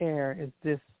fresh air is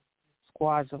this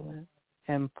squalid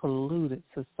and polluted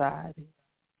society.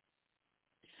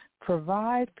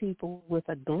 Provide people with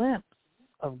a glimpse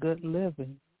of good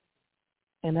living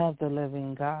and of the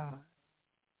living God.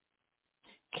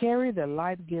 Carry the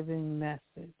light-giving message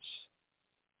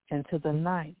into the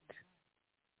night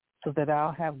so that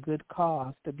I'll have good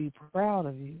cause to be proud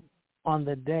of you on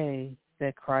the day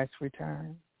that Christ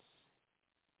returns.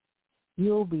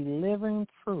 You'll be living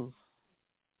proof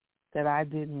that I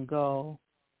didn't go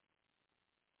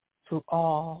through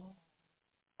all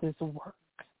this work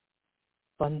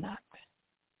for nothing.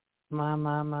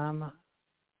 My.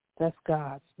 That's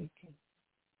God speaking.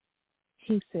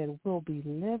 He said we'll be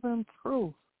living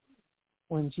proof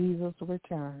when Jesus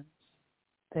returns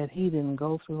that he didn't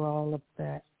go through all of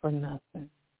that for nothing.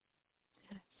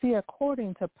 See,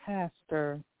 according to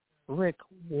Pastor Rick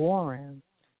Warren,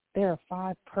 there are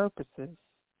 5 purposes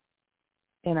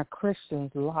in a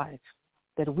Christian's life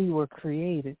that we were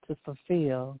created to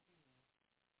fulfill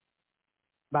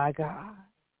by God,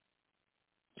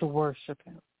 to worship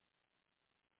him.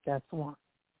 That's 1.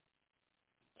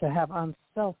 To have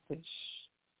unselfish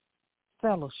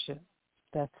fellowship.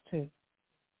 That's 2.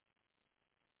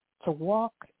 To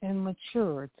walk in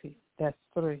maturity. That's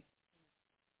 3.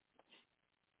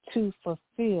 To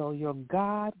fulfill your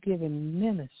God-given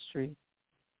ministry.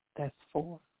 That's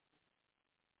 4.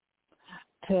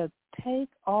 To take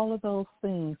all of those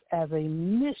things as a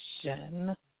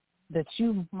mission that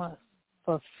you must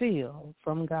fulfill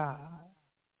from God.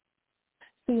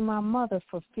 See, my mother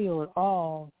fulfilled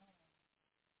all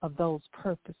of those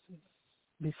purposes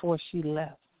before she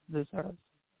left this earth.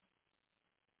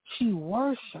 She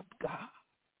worshiped God.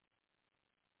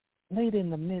 Late in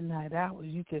the midnight hours,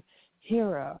 you could hear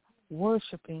her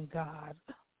worshiping God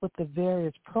with the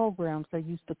various programs that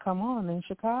used to come on in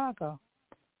Chicago.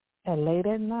 And late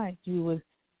at night,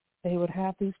 they would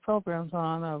have these programs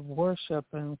on of worship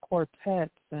and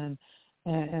quartets and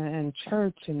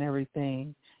church and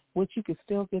everything, which you could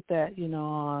still get that,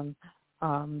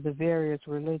 on the various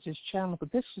religious channels.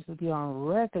 But this used to be on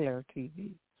regular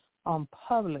TV, on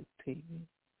public TV.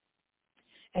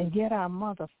 And yet our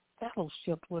mother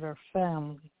fellowshiped with her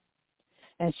family.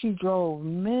 And she drove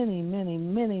many, many,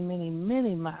 many, many,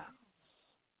 many miles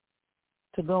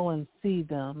to go and see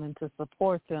them and to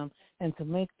support them and to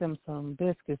make them some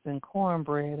biscuits and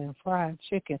cornbread and fried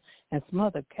chicken and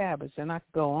smothered cabbage. And I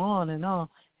could go on and on,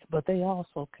 but they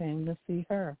also came to see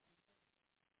her.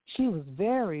 She was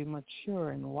very mature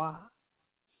and wise.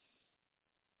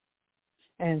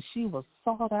 And she was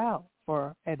sought out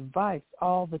for advice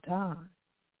all the time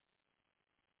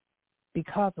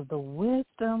because of the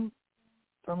wisdom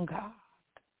from God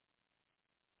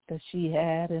that she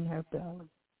had in her belly.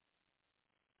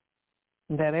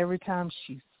 That every time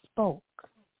she spoke,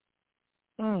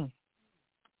 the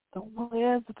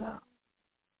wisdom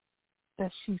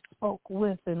that she spoke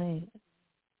with and in,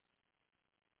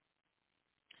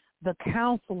 the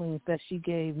counselings that she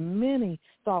gave, many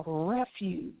sought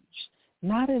refuge,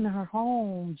 not in her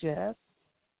home just,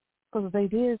 because they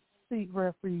did seek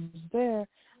refuge there,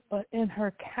 but in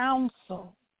her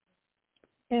counsel,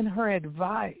 in her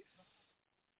advice,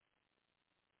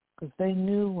 because they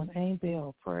knew when Aunt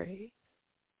Belle prayed,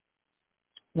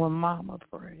 when Mama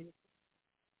prayed,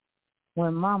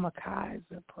 when Mama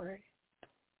Kaiser prayed.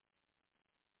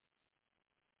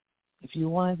 If If you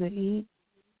wanted to eat,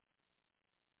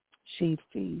 she'd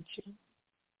feed you.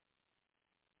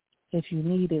 If you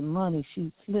needed money,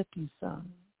 she'd slip you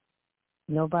some.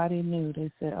 Nobody knew. They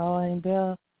said, oh, Aunt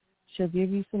Belle, she'll give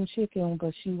you some chicken,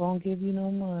 but she won't give you no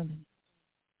money.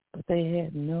 But they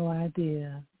had no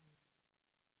idea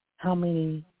how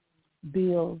many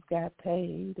bills got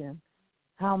paid and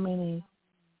how many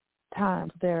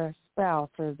times their spouse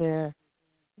or their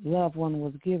loved one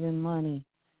was given money,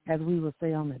 as we would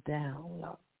say, on the down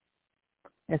low,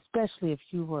 especially if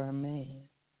you were a man.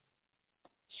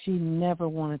 She never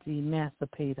wanted to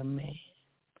emancipate a man,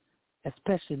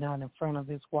 especially not in front of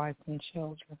his wife and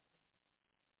children.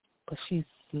 But she'd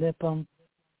slip them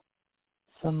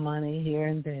some money here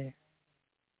and there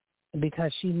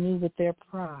because she knew with their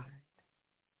pride,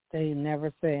 they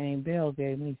never say, Aunt Belle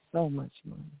gave me so much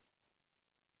money.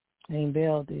 Aunt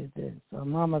Belle did this, or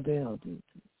Mama Belle did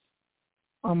this,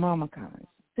 or Mama Kaiser.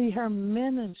 See, her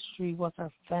ministry was her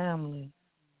family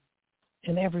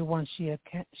and everyone she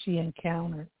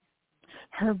encountered.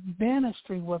 Her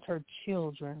ministry was her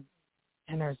children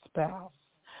and her spouse.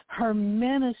 Her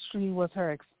ministry was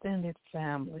her extended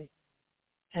family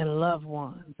and loved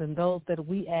ones and those that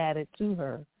we added to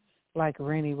her, like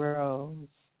Rennie Rose,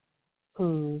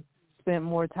 who spent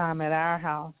more time at our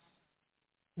house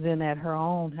than at her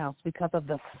own house because of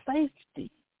the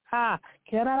safety.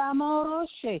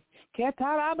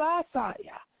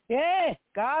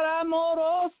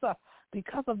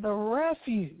 Because of the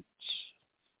refuge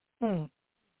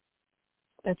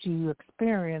that you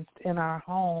experienced in our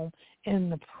home, in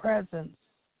the presence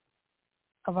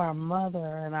of our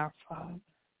mother and our father,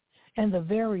 and the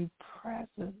very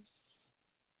presence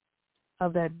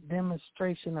of that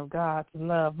demonstration of God's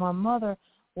love. My mother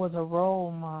was a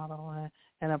role model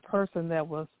and a person that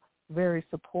was very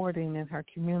supporting in her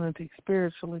community,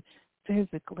 spiritually,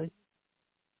 physically.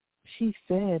 She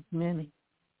fed many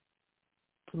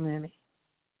to many.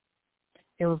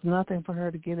 It was nothing for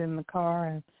her to get in the car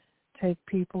and take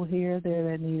people here, there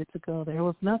that needed to go there. It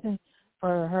was nothing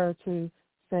for her to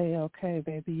say, okay,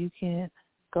 baby, you can't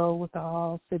go with the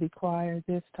all-city choir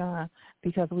this time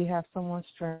because we have someone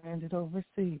stranded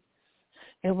overseas.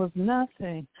 It was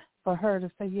nothing for her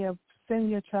to say, yeah, send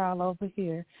your child over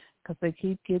here because they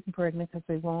keep getting pregnant because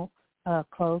they won't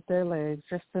close their legs.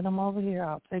 Just send them over here.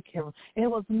 I'll take care of them. It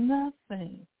was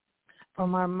nothing for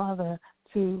my mother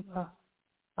to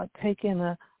take in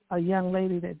a young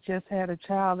lady that just had a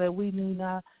child that we knew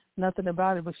nothing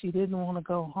about it, but she didn't want to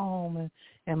go home.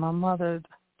 And my mother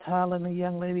telling the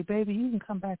young lady, baby, you can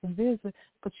come back and visit,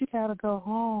 but you got to go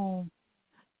home.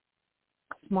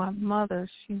 My mother,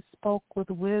 she spoke with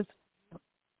wisdom.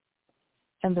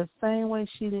 And the same way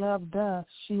she loved us,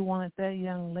 she wanted that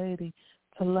young lady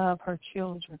to love her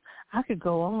children. I could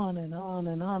go on and on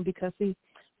and on because, see,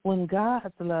 when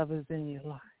God's love is in your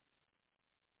life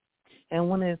and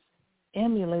when it's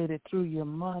emulated through your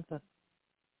mother,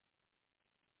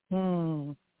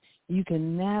 you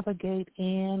can navigate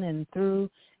in and through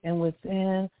and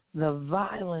within the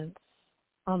violence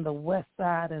on the west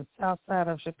side and south side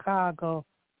of Chicago,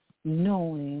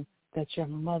 knowing that your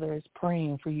mother is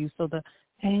praying for you. So the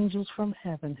angels from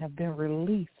heaven have been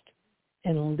released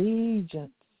in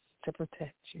legions to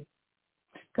protect you.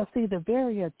 Because, see, the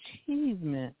very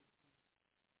achievement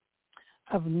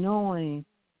of knowing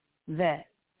that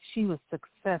she was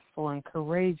successful and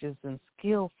courageous and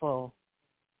skillful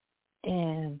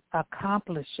in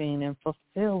accomplishing and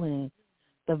fulfilling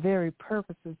the very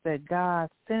purposes that God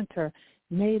sent her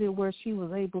made it where she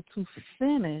was able to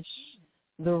finish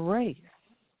the race.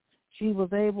 She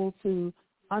was able to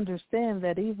understand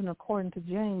that even according to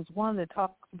James 1 that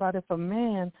talks about if a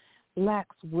man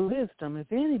lacks wisdom,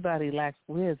 if anybody lacks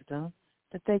wisdom,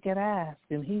 that they could ask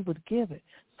and he would give it.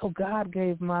 So God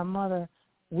gave my mother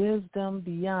wisdom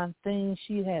beyond things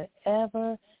she had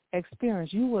ever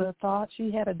experienced. You would have thought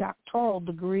she had a doctoral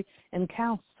degree in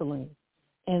counseling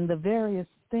and the various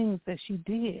things that she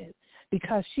did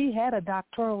because she had a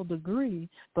doctoral degree,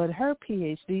 but her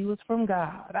PhD was from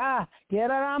God.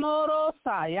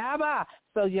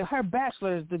 So her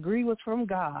bachelor's degree was from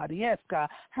God. Yes, God.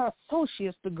 Her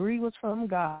associate's degree was from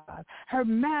God. Her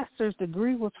master's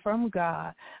degree was from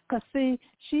God. Because, see,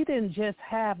 she didn't just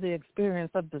have the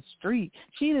experience of the street.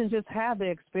 She didn't just have the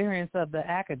experience of the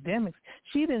academics.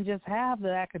 She didn't just have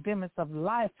the academics of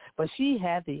life, but she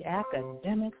had the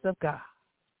academics of God.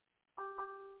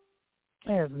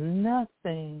 There's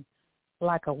nothing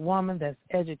like a woman that's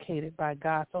educated by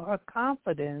God. So her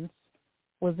confidence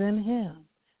was in him.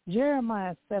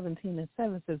 Jeremiah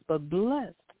 17:7 says, but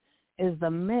blessed is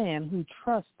the man who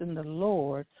trusts in the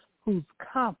Lord, whose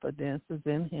confidence is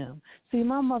in him. See,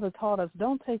 my mother taught us,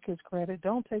 don't take his credit,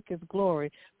 don't take his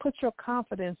glory. Put your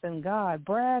confidence in God.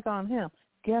 Brag on him.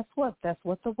 Guess what? That's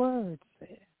what the word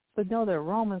says. But know that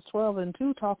Romans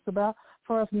 12:2 talks about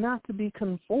for us not to be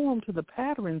conformed to the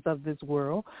patterns of this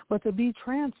world, but to be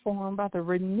transformed by the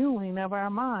renewing of our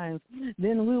minds.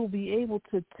 Then we will be able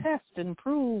to test and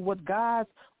prove what God's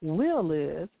will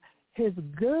is, his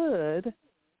good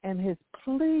and his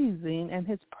pleasing and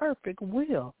his perfect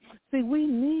will. See, we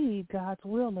need God's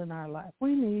will in our life.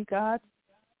 We need God's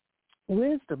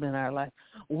wisdom in our life.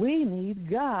 We need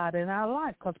God in our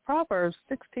life because Proverbs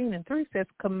 16:3 says,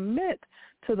 commit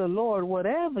to the Lord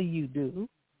whatever you do,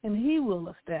 and he will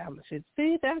establish it.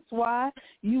 See, that's why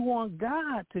you want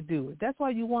God to do it. That's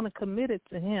why you want to commit it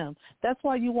to him. That's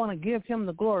why you want to give him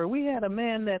the glory. We had a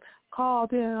man that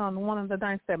called in on one of the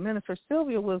nights that Minister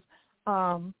Sylvia was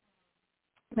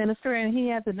ministering, and he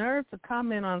had the nerve to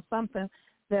comment on something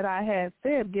that I had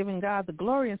said, giving God the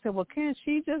glory, and said, well, can't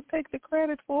she just take the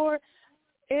credit for it?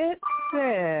 It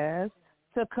says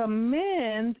to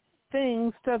commend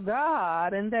things to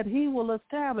God and that he will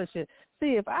establish it.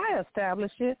 See, if I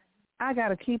establish it, I got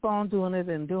to keep on doing it,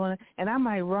 and I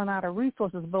might run out of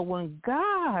resources. But when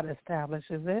God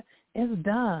establishes it, it's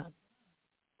done.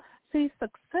 See,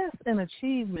 success and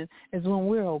achievement is when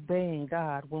we're obeying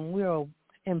God, when we're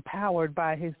empowered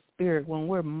by his Spirit, when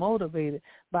we're motivated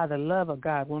by the love of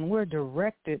God, when we're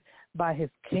directed by his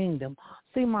kingdom.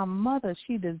 See, my mother,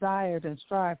 she desired and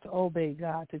strived to obey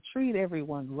God, to treat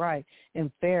everyone right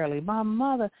and fairly. My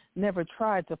mother never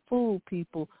tried to fool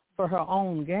people for her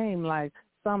own gain like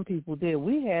some people did.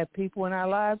 We had people in our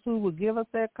lives who would give us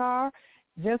their car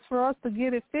just for us to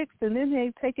get it fixed, and then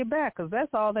they'd take it back because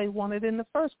that's all they wanted in the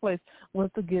first place was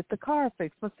to get the car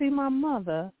fixed. But see, my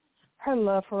mother, her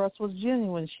love for us was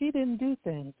genuine. She didn't do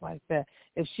things like that.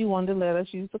 If she wanted to let us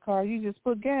use the car, you just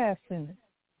put gas in it.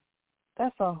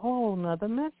 That's a whole nother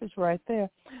message right there.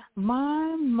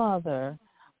 My mother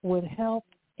would help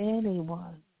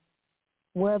anyone,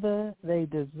 whether they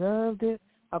deserved it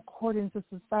according to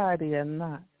society or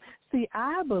not. See,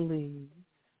 I believe,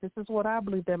 this is what I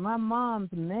believe, that my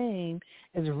mom's name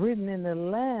is written in the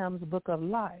Lamb's Book of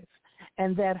Life,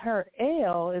 and that her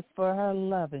L is for her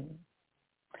loving.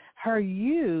 Her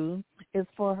U is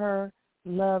for her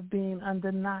love being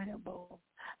undeniable.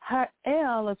 Her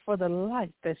L is for the life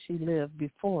that she lived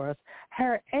before us.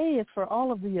 Her A is for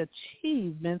all of the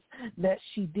achievements that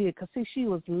she did. Because, see, she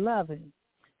was loving,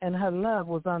 and her love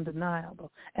was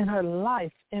undeniable. And her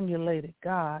life emulated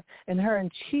God. And her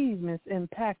achievements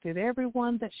impacted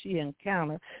everyone that she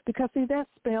encountered. Because, see, that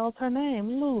spells her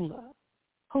name, Lula,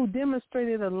 who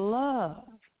demonstrated a love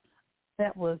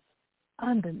that was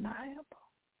undeniable,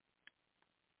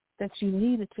 that you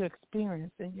needed to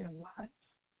experience in your life.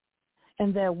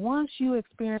 And that once you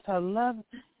experience her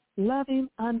loving,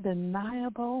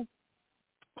 undeniable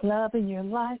love in your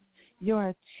life,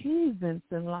 your achievements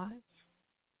in life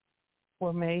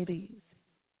were made easy.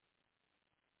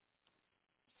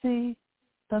 See,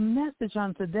 the message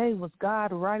on today was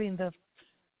God writing the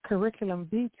curriculum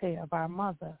vitae of our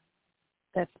mother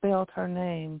that spelled her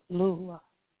name, Lula.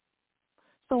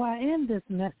 So I end this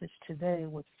message today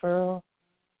with four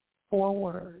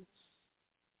words: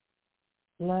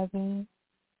 loving,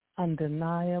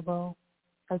 undeniable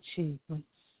achievements.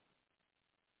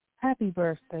 Happy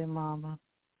birthday, Mama.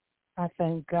 I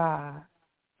thank God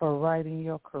for writing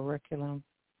your curriculum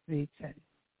vitae.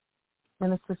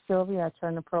 Minister Sylvia, I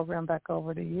turn the program back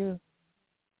over to you.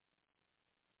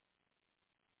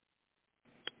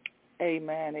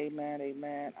 Amen, amen,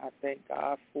 amen. I thank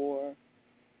God for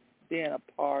being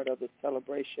a part of the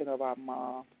celebration of our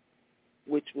mom,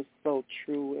 which was so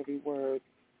true, every word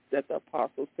that the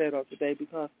apostle said on today,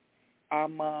 because our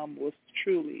mom was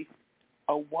truly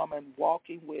a woman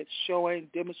walking with, showing,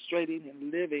 demonstrating,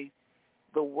 and living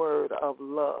the word of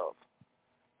love.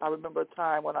 I remember a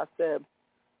time when I said,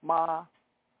 Ma,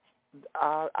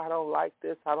 I don't like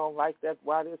this, I don't like that,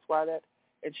 why this, why that?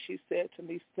 And she said to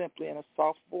me simply in a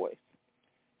soft voice,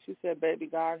 she said, baby,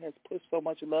 God has put so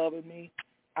much love in me.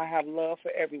 I have love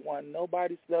for everyone.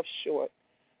 Nobody's left short.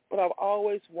 But I've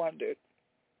always wondered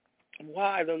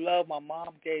why the love my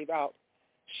mom gave out,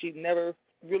 she never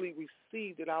really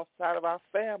received it outside of our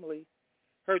family,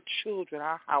 her children,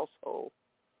 our household,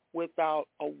 without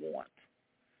a want.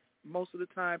 Most of the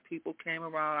time people came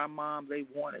around our mom, they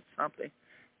wanted something,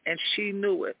 and she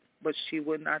knew it, but she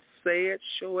would not say it,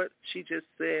 show it. She just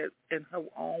said in her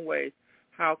own way,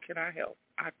 how can I help?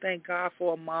 I thank God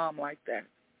for a mom like that,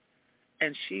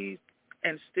 and she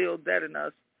instilled that in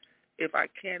us. If I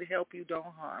can't help you, don't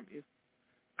harm you.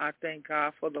 I thank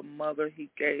God for the mother he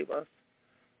gave us,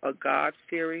 a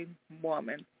God-fearing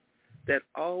woman that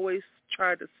always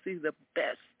tried to see the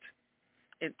best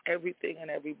in everything and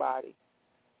everybody.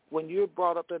 When you're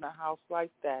brought up in a house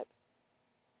like that,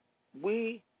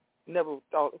 we never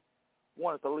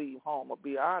wanted to leave home, or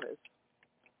be honest.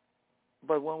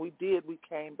 But when we did, we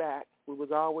came back. We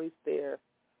was always there.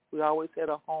 We always had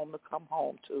a home to come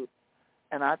home to.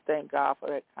 And I thank God for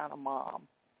that kind of mom.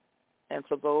 And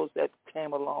for those that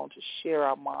came along to share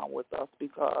our mom with us,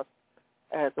 because,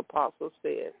 as Apostle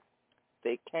said,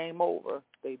 they came over,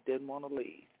 they didn't want to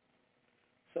leave.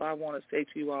 So I want to say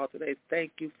to you all today,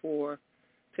 thank you for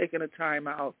taking the time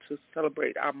out to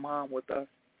celebrate our mom with us.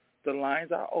 The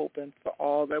lines are open for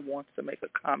all that wants to make a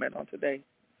comment on today.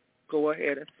 Go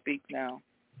ahead and speak now.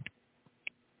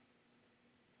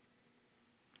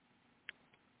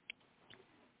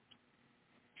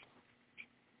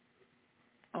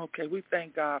 Okay, we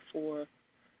thank God for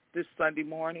this Sunday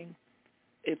morning.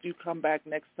 If you come back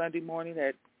next Sunday morning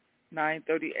at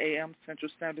 9:30 a.m. Central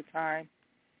Standard Time,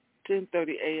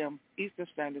 10:30 a.m. Eastern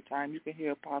Standard Time, you can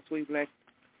hear Apostle Elect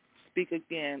speak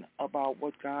again about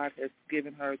what God has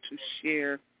given her to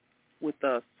share with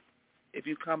us. If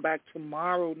you come back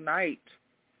tomorrow night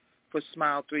for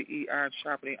S.M.I.L.3E Iron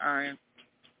Sharpening Iron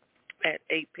at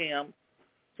 8 p.m.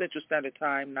 Central Standard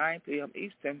Time, 9 p.m.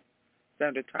 Eastern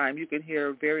Standard Time, you can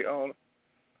hear very own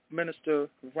Minister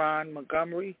Ron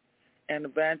Montgomery and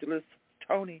Evangelist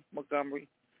Tony Montgomery,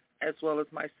 as well as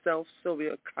myself,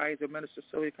 Sylvia Kaiser, Minister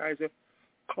Sylvia Kaiser,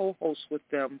 co-host with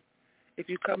them. If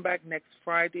you come back next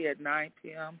Friday at 9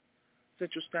 p.m.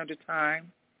 Central Standard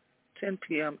Time, 10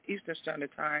 p.m. Eastern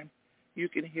Standard Time, you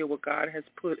can hear what God has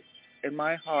put in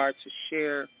my heart to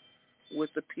share with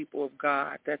the people of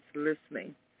God that's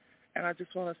listening. And I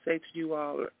just want to say to you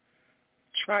all,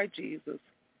 try Jesus.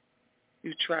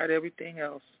 You tried everything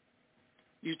else.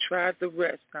 You tried the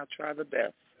rest, now try the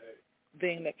best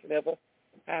thing that could ever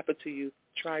happen to you.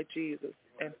 Try Jesus.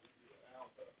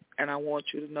 And I want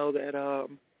you to know that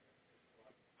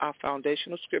our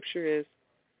foundational scripture is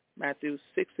Matthew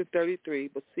 6:33,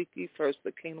 but seek ye first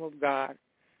the kingdom of God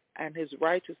and his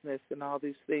righteousness, and all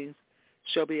these things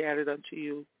shall be added unto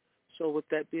you. So with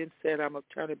that being said, I'm going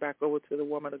to turn it back over to the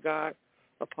woman of God,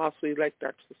 Apostle-elect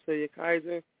Dr. Cecilia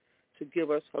Kaiser, to give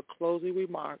us her closing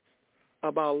remarks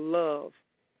about love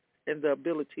and the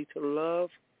ability to love,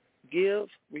 give,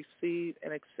 receive,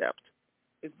 and accept.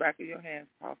 It's back in your hands,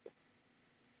 Apostle.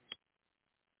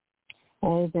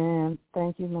 Amen.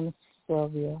 Thank you, Minister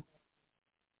Sylvia.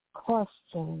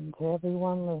 Question to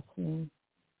everyone listening.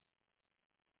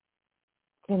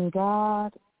 Can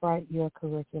God write your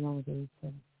curriculum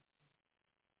vitae?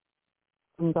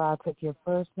 Can God take your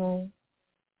first name,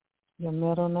 your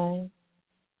middle name,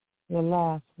 your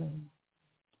last name,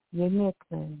 your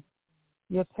nickname,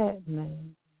 your pet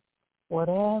name,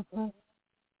 whatever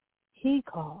he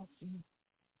calls you?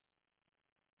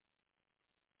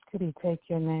 Could he take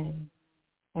your name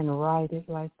and write it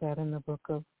like that in the book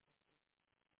of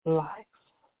life,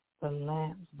 the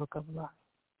Lamb's book of life?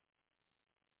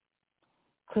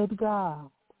 Could God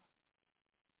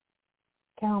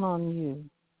count on you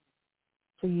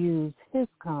to use his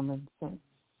common sense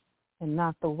and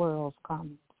not the world's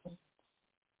common sense?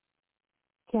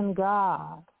 Can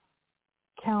God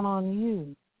count on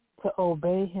you to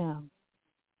obey him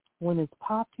when it's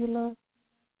popular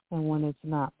and when it's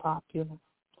not popular,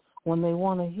 when they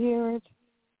want to hear it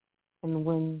and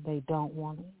when they don't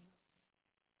want it?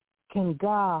 Can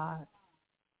God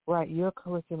write your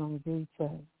curriculum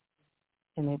vitae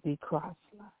and it be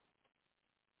Christ-like?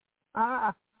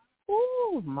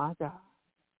 Oh, my God.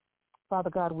 Father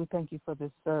God, we thank you for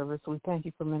this service. We thank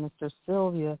you for Minister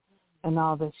Sylvia and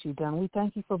all that she done. We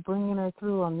thank you for bringing her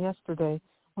through on yesterday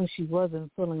when she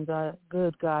wasn't feeling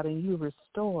good, God, and you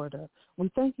restored her. We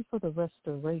thank you for the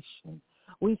restoration.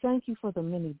 We thank you for the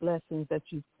many blessings that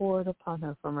you poured upon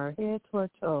her from her head to her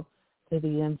toe to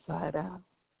the inside out.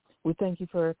 We thank you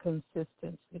for her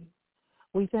consistency.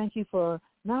 We thank you for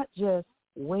not just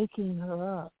waking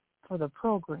her up for the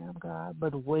program, God,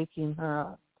 but waking her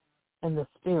up in the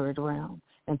spirit realm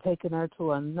and taking her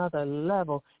to another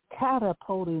level,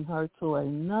 catapulting her to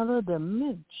another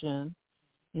dimension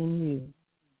in you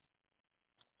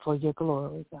for your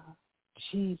glory, God.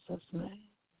 In Jesus' name.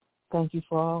 Thank you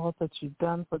for all that you've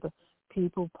done for the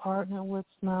people partner with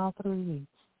S.M.I.L.3E,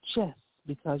 just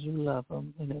because you love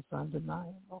them, and it's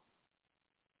undeniable.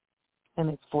 And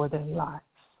it's for their lives.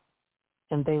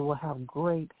 And they will have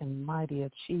great and mighty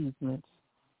achievements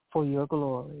for your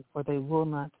glory, for they will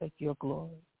not take your glory.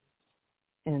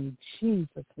 In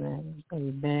Jesus' name,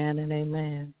 amen and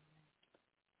amen.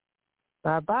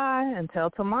 Bye-bye until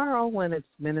tomorrow when it's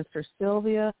Minister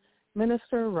Sylvia,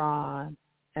 Minister Ron,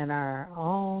 and our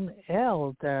own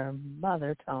elder,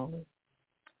 Mother Tony,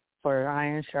 for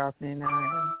iron sharpening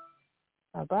iron.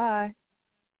 Bye-bye.